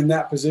 I'm in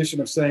that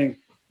position of saying,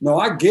 no,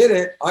 I get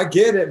it,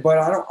 but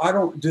I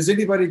don't. Does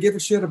anybody give a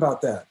shit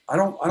about that? I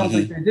don't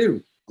think they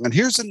do. And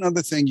here's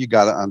another thing you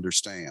got to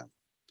understand.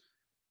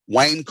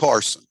 Wayne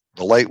Carson,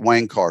 the late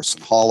Wayne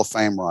Carson, Hall of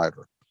Fame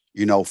writer,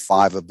 you know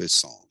 5 of his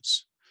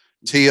songs.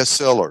 Tia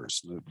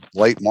Sillers, the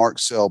late Mark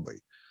Selby,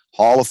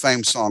 Hall of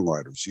Fame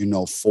songwriters, you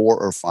know 4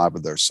 or 5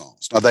 of their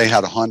songs. Now, they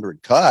had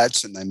 100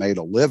 cuts and they made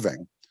a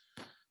living.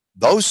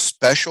 Those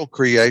special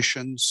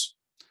creations,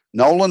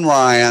 Nolan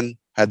Ryan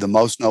had the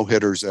most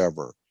no-hitters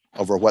ever.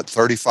 Over what,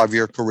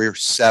 35-year career?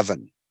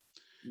 7.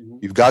 Mm-hmm.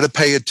 You've got to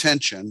pay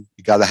attention.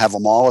 You got to have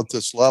them all at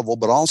this level,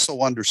 but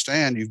also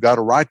understand you've got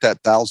to write that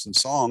 1,000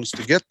 songs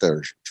to get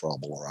There's Your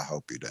Trouble or I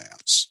Hope You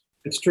Dance.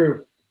 It's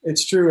true.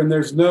 It's true. And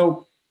there's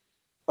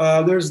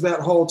that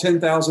whole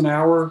 10,000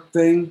 hour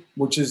thing,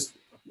 which is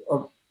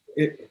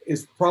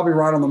probably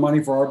right on the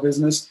money for our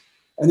business.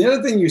 And the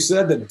other thing you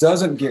said that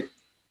doesn't get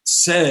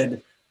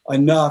said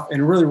enough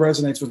and really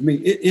resonates with me,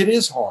 it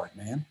is hard,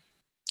 man.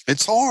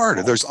 It's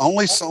hard. There's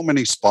only so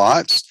many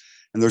spots,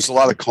 and there's a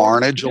lot of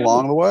carnage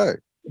along the way.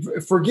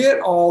 Forget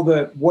all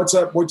the what's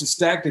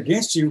stacked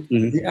against you.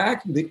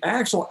 Mm-hmm. The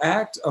actual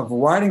act of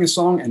writing a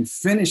song and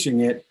finishing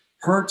it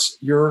hurts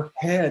your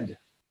head.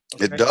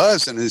 Okay? It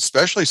does, and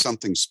especially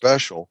something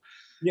special.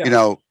 Yeah. You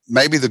know,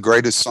 maybe the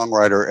greatest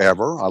songwriter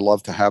ever. I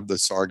love to have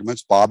this argument.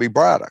 It's Bobby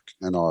Braddock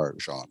in our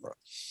genre.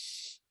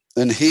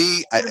 And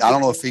I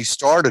don't know if he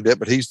started it,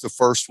 but he's the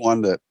first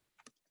one that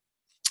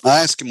I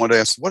asked him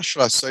what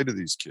should I say to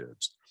these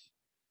kids?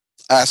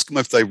 Ask them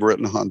if they've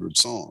written 100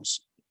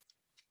 songs.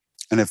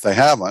 And if they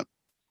haven't,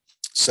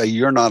 say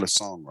you're not a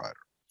songwriter.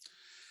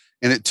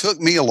 And it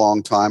took me a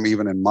long time,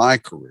 even in my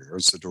career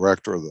as the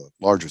director of the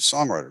largest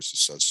songwriters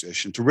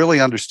association, to really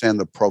understand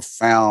the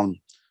profound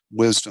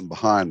wisdom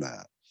behind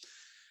that.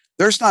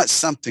 There's not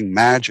something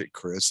magic,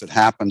 Chris, that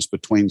happens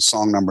between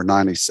song number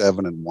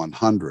 97 and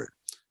 100.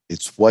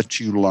 It's what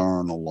you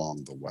learn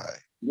along the way.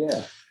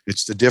 Yeah.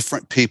 It's the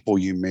different people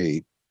you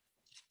meet.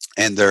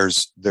 And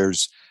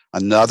there's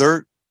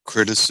another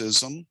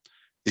criticism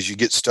is you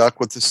get stuck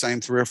with the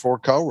same 3 or 4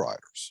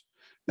 co-writers.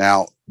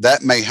 Now,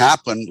 that may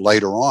happen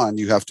later on.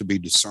 You have to be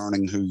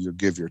discerning who you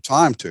give your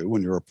time to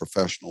when you're a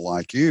professional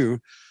like you.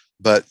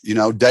 But,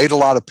 date a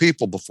lot of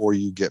people before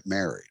you get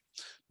married,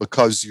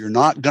 because you're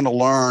not going to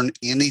learn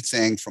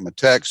anything from a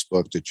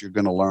textbook that you're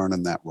going to learn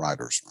in that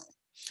writer's room.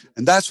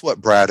 And that's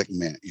what Braddock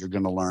meant. You're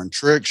going to learn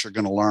tricks. You're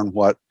going to learn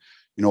what,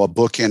 a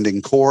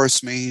book-ending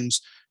chorus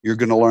means. You're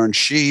going to learn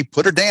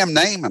put her damn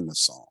name in the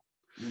song.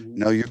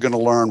 Mm-hmm. You're going to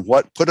learn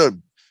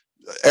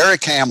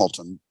Eric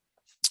Hamilton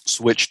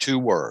switched 2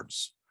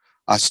 words.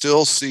 I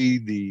still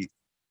see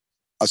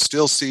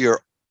her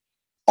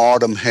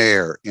autumn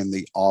hair in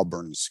the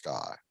auburn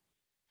sky.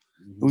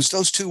 It was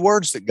those 2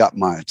 words that got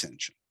my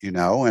attention,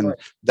 and right.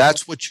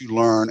 That's what you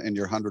learn in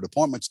your 100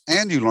 appointments,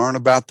 and you learn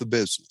about the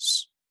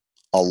business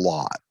a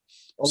lot.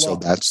 So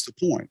that's the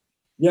point.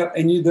 Yeah,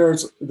 and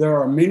there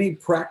are many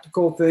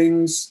practical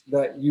things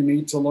that you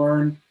need to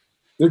learn.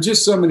 There are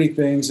just so many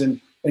things, and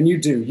you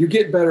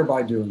get better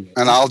by doing it.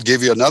 And I'll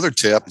give you another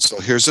tip. So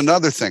here's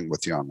another thing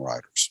with young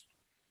writers.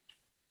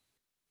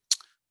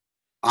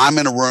 I'm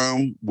in a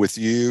room with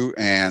you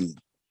and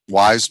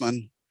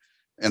Wiseman,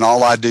 and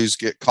all I do is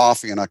get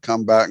coffee, and I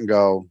come back and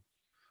go,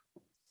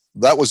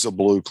 that was a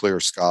blue, clear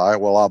sky.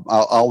 Well,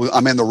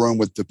 I'm in the room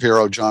with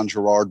DePiro, John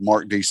Gerard,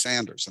 Mark D.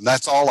 Sanders, and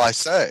that's all I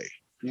say.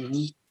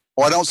 Mm-hmm.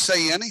 Or I don't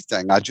say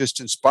anything. I just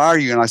inspire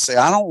you, and I say,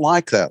 I don't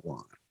like that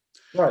line.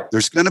 Right.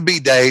 There's going to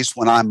be days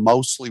when I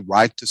mostly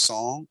write the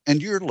song,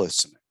 and you're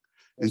listening.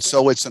 And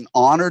so it's an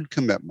honored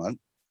commitment.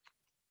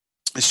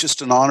 It's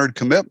just an honored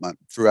commitment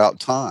throughout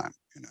time,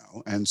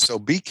 And so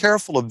be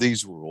careful of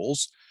these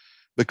rules,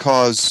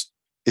 because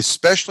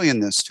especially in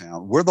this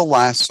town, we're the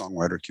last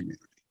songwriter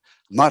community.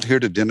 I'm not here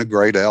to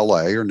denigrate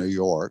LA or New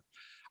York.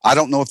 I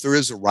don't know if there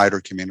is a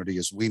writer community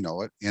as we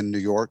know it in New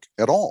York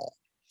at all.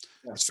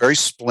 Yeah. It's very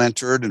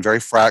splintered and very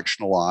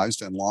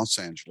fractionalized in Los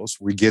Angeles.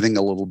 We're getting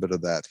a little bit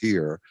of that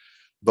here,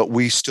 but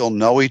we still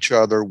know each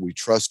other. We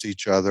trust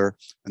each other,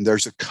 and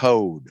there's a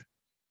code.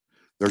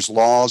 There's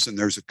laws and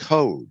there's a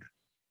code.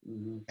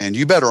 Mm-hmm. And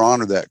you better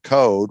honor that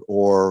code,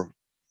 or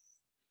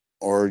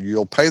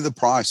you'll pay the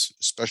price,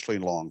 especially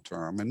long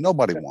term. And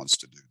nobody wants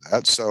to do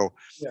that. So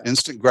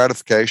instant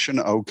gratification,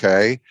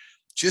 okay.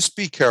 Just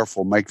be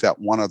careful. Make that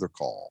one other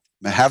call.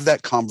 Have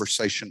that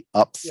conversation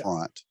up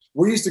front.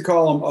 We used to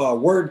call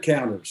them word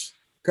counters.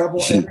 Every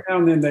now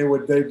and then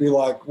they'd be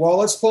like, well,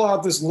 let's pull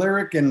out this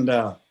lyric. And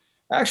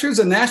actually, it was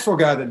a Nashville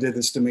guy that did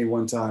this to me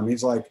one time.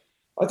 He's like,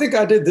 I think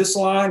I did this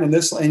line and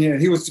this,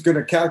 and he was going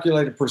to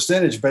calculate a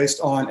percentage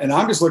based on, and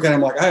I'm just looking at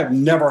him like, I have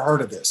never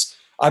heard of this.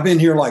 I've been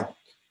here like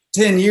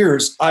 10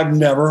 years. I've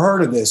never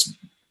heard of this.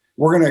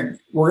 We're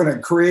gonna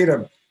create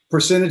a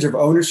percentage of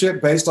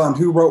ownership based on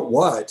who wrote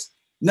what.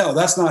 No,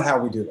 that's not how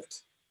we do it.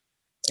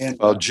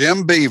 And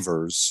Jim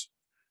Beavers,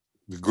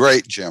 the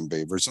great Jim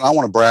Beavers, and I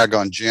want to brag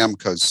on Jim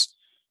because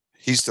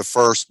he's the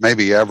first,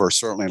 maybe ever,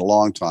 certainly in a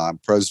long time,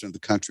 president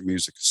of the Country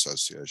Music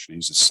Association.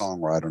 He's a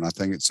songwriter, and I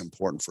think it's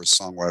important for a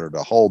songwriter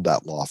to hold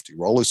that lofty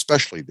role,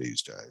 especially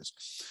these days.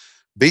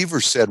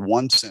 Beavers said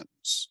one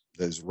sentence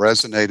that has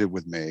resonated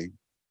with me.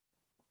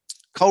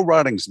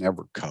 Co-writing's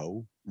never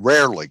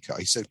rarely co.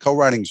 He said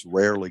co-writing's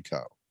rarely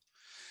co.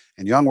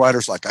 And young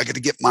writers like, I got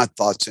to get my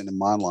thoughts in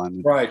my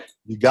line. Right.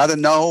 You got to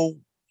know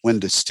when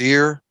to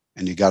steer,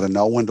 and you got to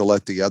know when to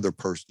let the other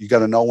person, you got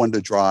to know when to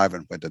drive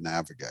and when to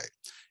navigate.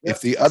 Yep.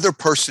 If the other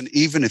person,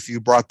 even if you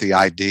brought the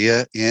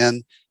idea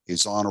in,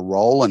 is on a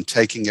roll and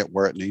taking it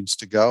where it needs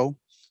to go,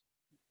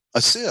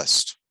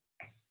 assist.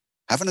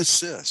 Have an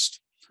assist.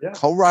 Yeah.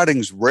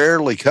 Co-writing's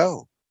rarely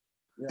co.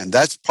 Yeah. And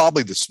that's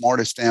probably the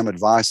smartest damn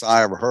advice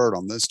I ever heard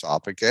on this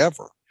topic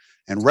ever.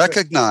 And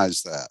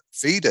recognize that.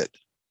 Feed it.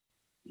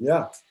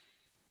 Yeah.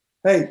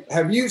 Hey,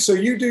 so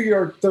you do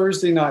your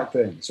Thursday night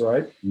things,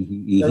 right?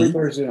 Mm-hmm. Every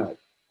Thursday night.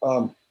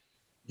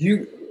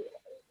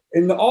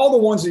 In all the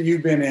ones that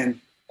you've been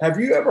in, have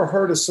you ever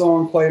heard a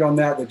song played on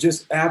that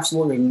just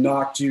absolutely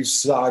knocked you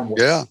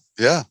sideways?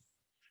 Yeah.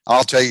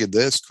 I'll tell you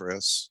this,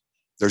 Chris.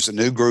 There's a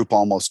new group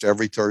almost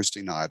every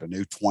Thursday night, a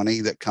new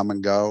 20 that come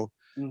and go.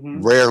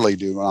 Mm-hmm. Rarely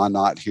do I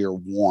not hear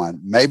one,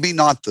 maybe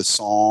not the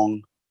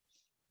song,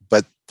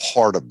 but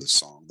part of the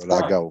song that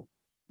I go,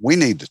 we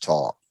need to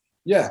talk.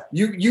 Yeah,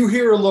 you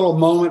hear a little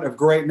moment of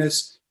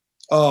greatness.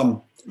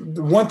 The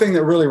one thing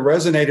that really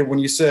resonated when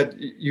you said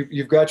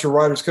you've got your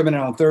writers coming in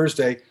on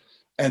Thursday,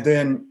 and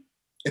then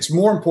it's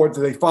more important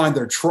that they find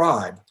their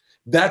tribe.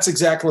 That's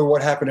exactly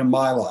what happened in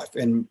my life.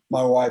 And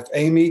my wife,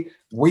 Amy,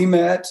 we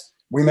met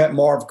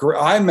Marv.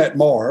 I met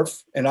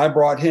Marv, and I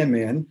brought him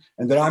in.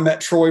 And then I met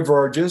Troy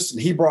Verges,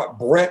 and he brought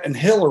Brett and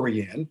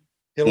Hillary in.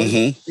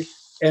 Mm-hmm.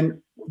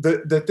 And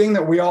the thing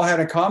that we all had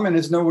in common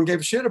is no one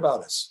gave a shit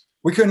about us.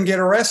 We couldn't get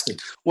arrested.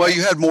 Well,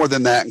 you had more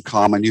than that in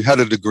common. You had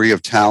a degree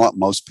of talent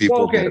most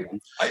people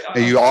didn't.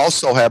 And you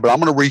also had, but I'm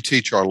going to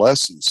reteach our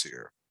lessons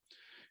here.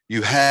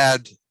 You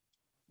had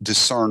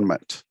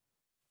discernment.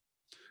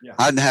 Yeah.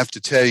 I didn't have to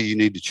tell you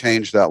need to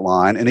change that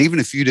line. And even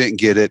if you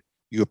didn't get it,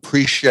 You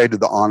appreciated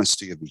the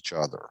honesty of each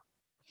other.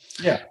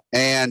 Yeah.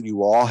 And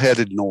you all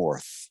headed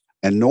north,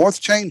 and north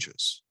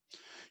changes.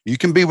 You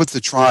can be with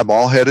the tribe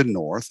all headed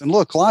north, and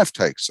look, life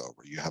takes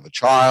over. You have a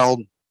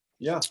child.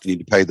 Yeah. You need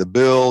to pay the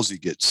bills. You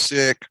get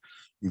sick.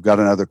 You've got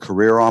another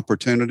career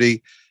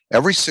opportunity.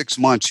 Every 6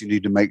 months, you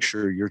need to make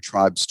sure your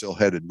tribe's still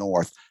headed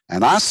north.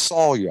 And I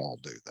saw y'all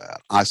do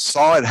that. I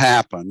saw it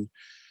happen.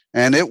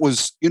 And it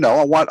was, you know,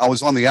 I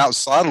was on the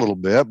outside a little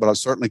bit, but I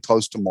was certainly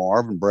close to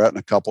Marv and Brett and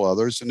a couple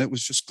others. And it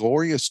was just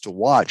glorious to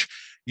watch.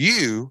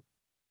 You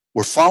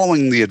were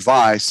following the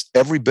advice,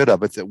 every bit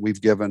of it that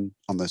we've given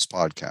on this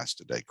podcast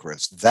today,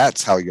 Chris.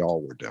 That's how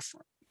y'all were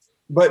different.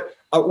 But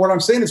what I'm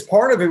saying is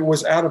part of it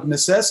was out of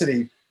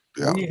necessity.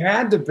 Yeah. We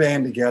had to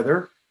band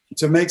together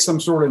to make some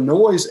sort of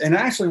noise. And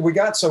actually, we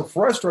got so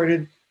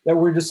frustrated that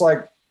we're just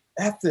like,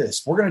 F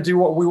this. We're going to do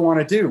what we want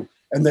to do.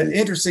 And the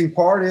interesting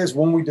part is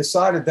when we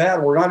decided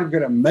that, we're not even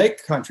going to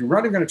make country. We're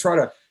not even going to try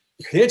to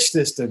pitch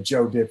this to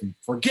Joe Diffie.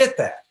 Forget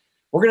that.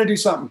 We're going to do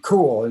something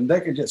cool, and they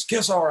can just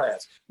kiss our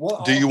ass.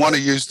 Well, do you want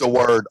to use the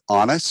word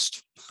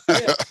honest?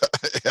 Yeah.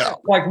 Yeah.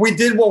 Like we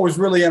did what was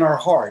really in our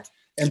heart.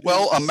 And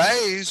well,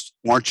 amazed,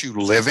 weren't you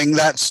living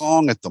that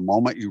song at the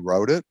moment you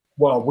wrote it?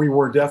 Well, we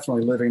were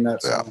definitely living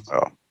that song.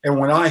 Yeah. And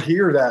when I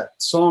hear that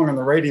song on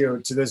the radio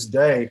to this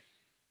day,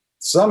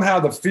 somehow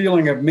the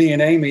feeling of me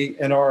and Amy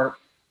and our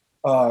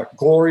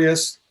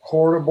glorious,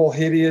 horrible,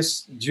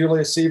 hideous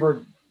Julius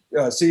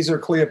Caesar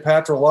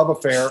Cleopatra love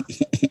affair,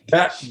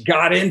 that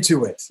got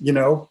into it, you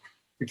know,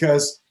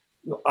 because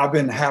I've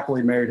been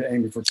happily married to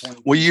Amy for 20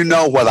 years. Well, you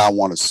know what I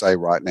want to say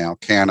right now,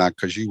 can I?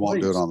 Because you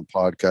won't do it on the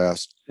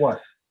podcast.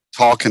 What?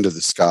 Talking to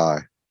the Sky.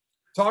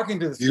 Talking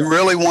to the Sky. You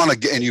really want to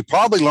get, and you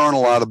probably learn a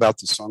lot about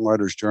the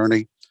songwriter's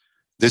journey.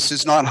 This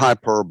is not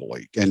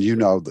hyperbole, and you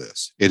know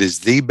this. It is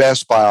the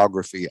best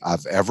biography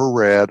I've ever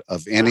read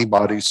of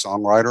anybody,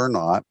 songwriter or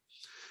not.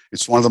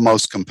 It's one of the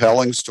most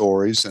compelling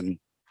stories. And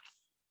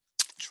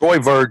Troy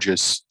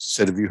Verges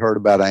said, have you heard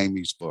about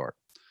Amy's book?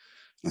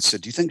 I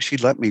said, do you think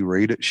she'd let me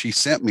read it? She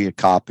sent me a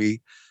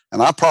copy,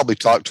 and I probably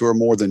talked to her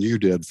more than you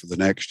did for the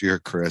next year,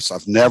 Chris.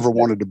 I've never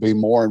wanted to be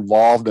more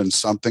involved in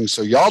something.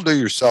 So y'all do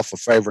yourself a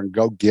favor and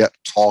go get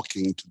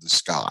Talking to the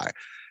Sky.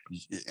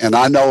 And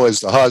I know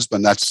as the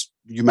husband,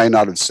 you may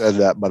not have said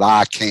that, but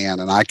I can,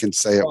 and I can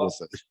say it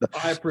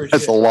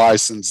with a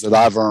license that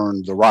I've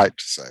earned the right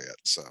to say it.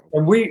 So,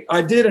 and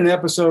I did an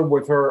episode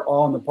with her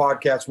on the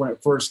podcast when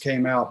it first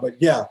came out, but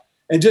yeah.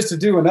 And just to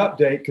do an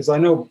update, because I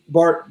know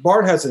Bart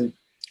has a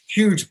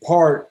huge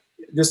part,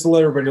 just to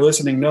let everybody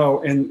listening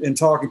know, in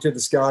Talking to the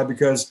Sky,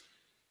 because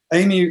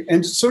Amy,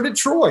 and so did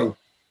Troy.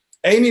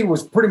 Amy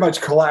was pretty much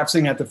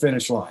collapsing at the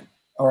finish line.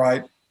 All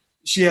right.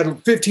 She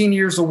had 15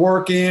 years of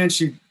work in.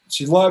 She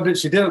loved it.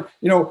 She didn't,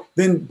 you know,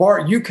 then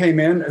Bart, you came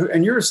in,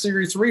 and you're a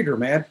serious reader,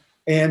 man,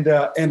 and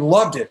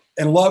loved it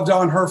and loved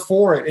on her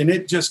for it. And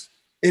it just,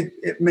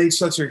 it made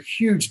such a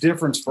huge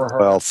difference for her.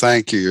 Well,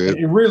 thank you.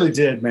 It really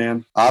did,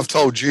 man. I've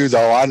told you,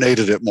 though, I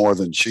needed it more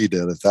than she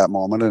did at that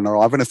moment in her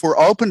life. And if we're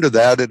open to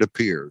that, it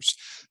appears.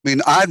 I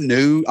mean,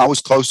 I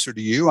was closer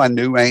to you. I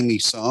knew Amy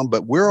some,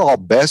 but we're all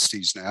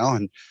besties now.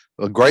 And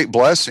a great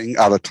blessing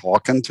out of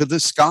Talking to the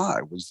Sky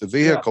was the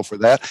vehicle for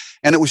that.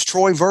 And it was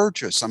Troy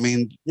Verges. I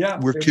mean,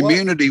 we're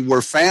community,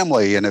 we're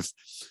family. And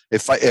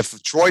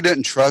if Troy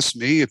didn't trust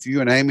me, if you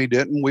and Amy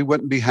didn't, we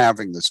wouldn't be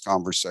having this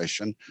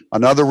conversation.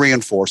 Another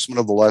reinforcement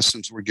of the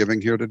lessons we're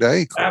giving here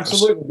today, Chris.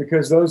 Absolutely,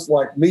 because those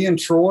like me and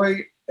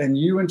Troy and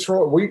you and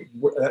Troy,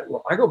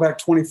 I go back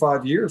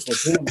 25 years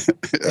with him.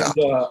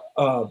 Yeah.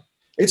 And,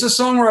 it's a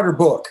songwriter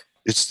book.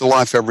 It's the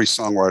life every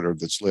songwriter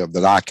that's lived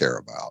that I care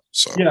about.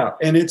 So yeah,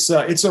 and it's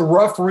a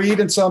rough read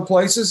in some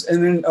places,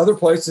 and in other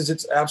places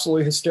it's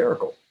absolutely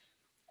hysterical.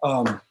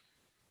 Well,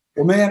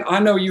 man, I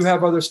know you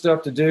have other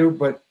stuff to do,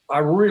 but I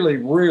really,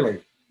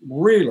 really,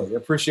 really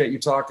appreciate you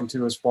talking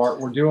to us, Bart.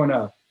 We're doing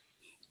a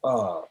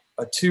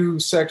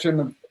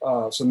 2-section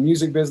of some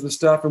music business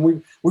stuff, and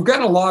we've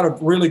gotten a lot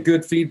of really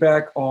good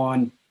feedback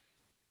on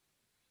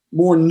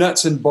more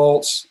nuts and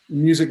bolts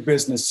music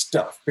business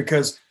stuff,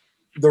 because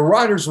the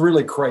writers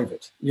really crave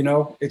it. You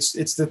know,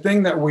 it's the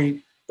thing that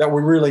we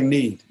really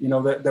need, you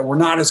know, that we're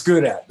not as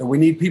good at, that we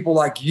need people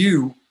like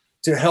you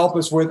to help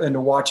us with and to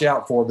watch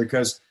out for,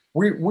 because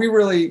we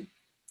really,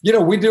 you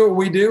know, we do what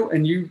we do.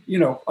 And you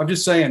know, I'm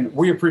just saying,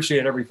 we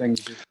appreciate everything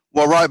you do.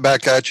 Well, right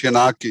back at you.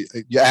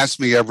 And you ask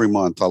me every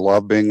month. I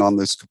love being on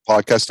this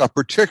podcast. I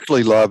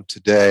particularly love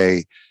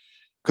today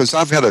because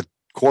I've had a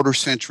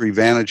quarter-century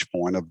vantage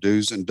point of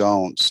do's and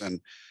don'ts.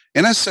 And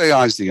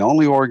NSAI is the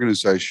only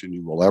organization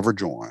you will ever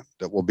join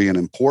that will be an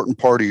important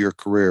part of your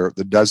career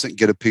that doesn't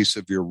get a piece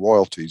of your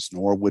royalties,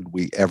 nor would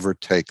we ever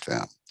take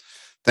them.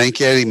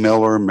 Thank Eddie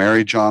Miller,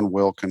 Mary John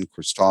Wilkin,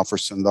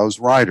 Christofferson. Those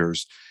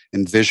writers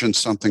envision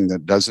something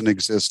that doesn't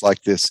exist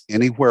like this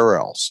anywhere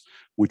else,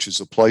 which is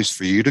a place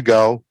for you to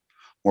go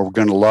where we're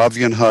going to love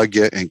you and hug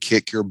you and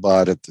kick your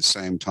butt at the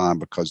same time,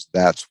 because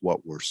that's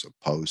what we're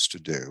supposed to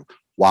do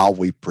while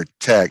we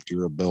protect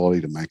your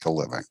ability to make a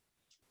living.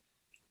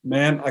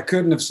 Man, I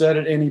couldn't have said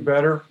it any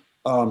better.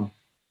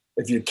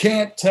 If you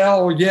can't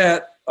tell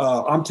yet,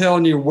 I'm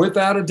telling you,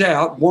 without a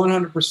doubt,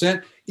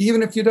 100%,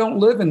 even if you don't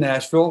live in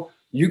Nashville,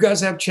 you guys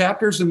have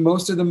chapters in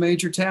most of the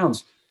major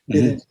towns.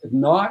 It is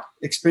not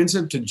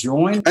expensive to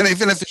join. And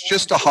even if it's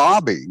just a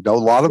hobby, a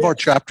lot of our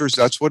chapters,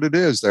 that's what it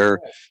is. You're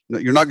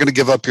not going to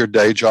give up your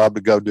day job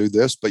to go do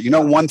this. But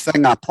one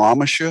thing I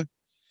promise you,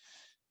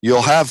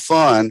 you'll have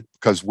fun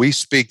because we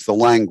speak the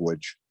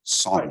language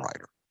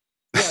songwriter.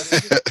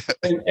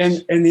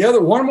 And the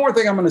one more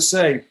thing I'm going to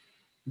say,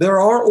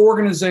 there are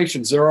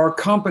organizations, there are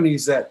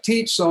companies that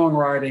teach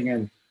songwriting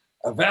and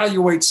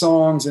evaluate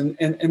songs.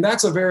 And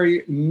that's a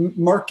very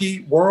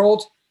murky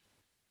world.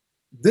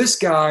 This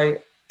guy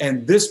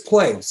and this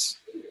place,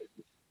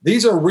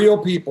 these are real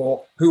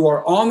people who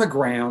are on the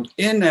ground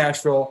in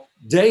Nashville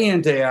day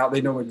in, day out.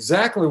 They know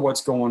exactly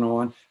what's going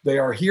on. They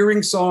are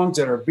hearing songs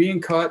that are being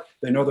cut.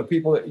 They know the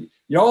people that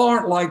y'all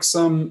aren't like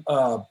some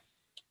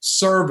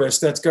service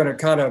that's going to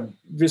kind of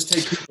just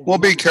take people. Well,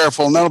 be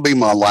careful. And that'll be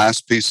my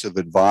last piece of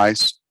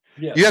advice.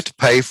 Yes. You have to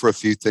pay for a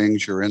few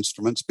things, your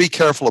instruments. Be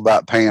careful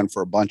about paying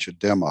for a bunch of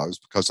demos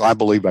because I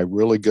believe a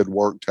really good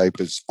work tape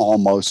is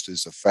almost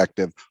as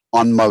effective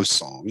on most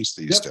songs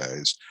these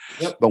days.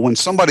 Yep. But when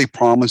somebody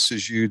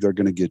promises you they're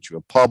going to get you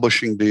a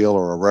publishing deal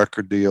or a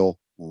record deal,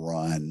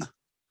 run.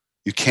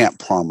 You can't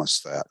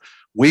promise that.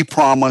 We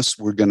promise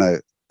we're going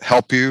to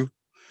help you.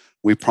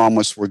 We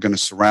promise we're going to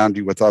surround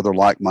you with other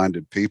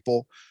like-minded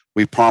people.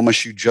 We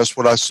promise you just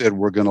what I said.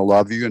 We're going to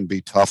love you and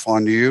be tough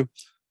on you.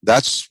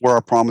 That's where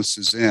our promise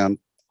is in.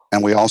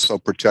 And we also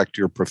protect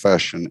your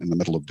profession in the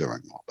middle of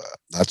doing all that.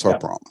 That's our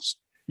promise.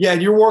 Yeah.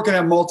 And you're working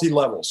at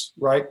multi-levels,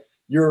 right?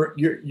 You're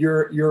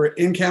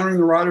encountering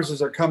the writers as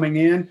they're coming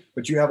in,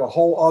 but you have a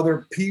whole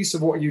other piece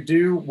of what you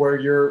do where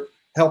you're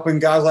helping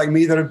guys like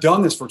me that have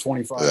done this for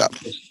 25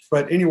 years.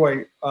 But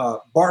anyway,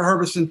 Bart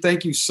Herbison,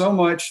 thank you so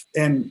much.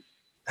 And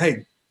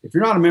hey, if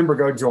you're not a member,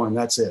 go join.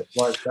 That's it.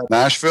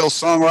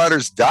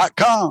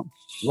 NashvilleSongwriters.com.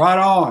 Right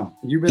on.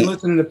 You've been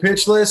listening to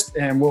Pitch List,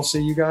 and we'll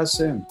see you guys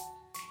soon.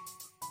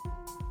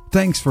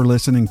 Thanks for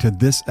listening to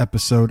this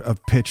episode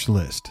of Pitch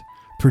List,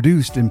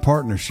 produced in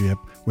partnership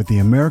with the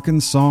American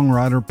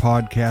Songwriter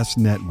Podcast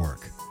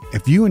Network.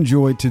 If you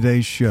enjoyed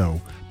today's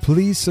show,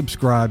 please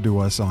subscribe to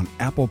us on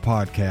Apple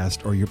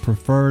Podcast or your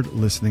preferred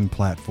listening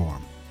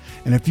platform.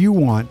 And if you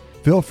want,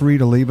 feel free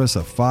to leave us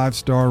a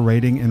 5-star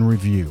rating and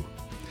review.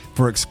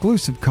 For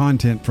exclusive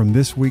content from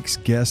this week's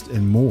guest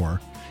and more,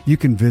 you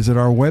can visit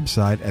our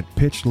website at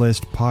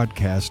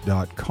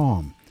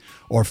pitchlistpodcast.com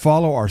or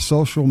follow our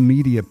social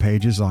media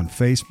pages on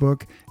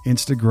Facebook,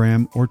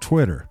 Instagram, or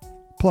Twitter.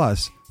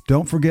 Plus,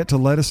 don't forget to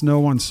let us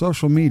know on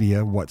social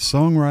media what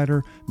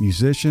songwriter,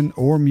 musician,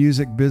 or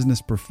music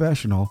business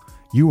professional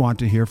you want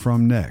to hear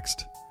from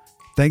next.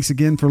 Thanks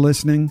again for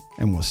listening,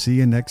 and we'll see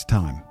you next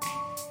time.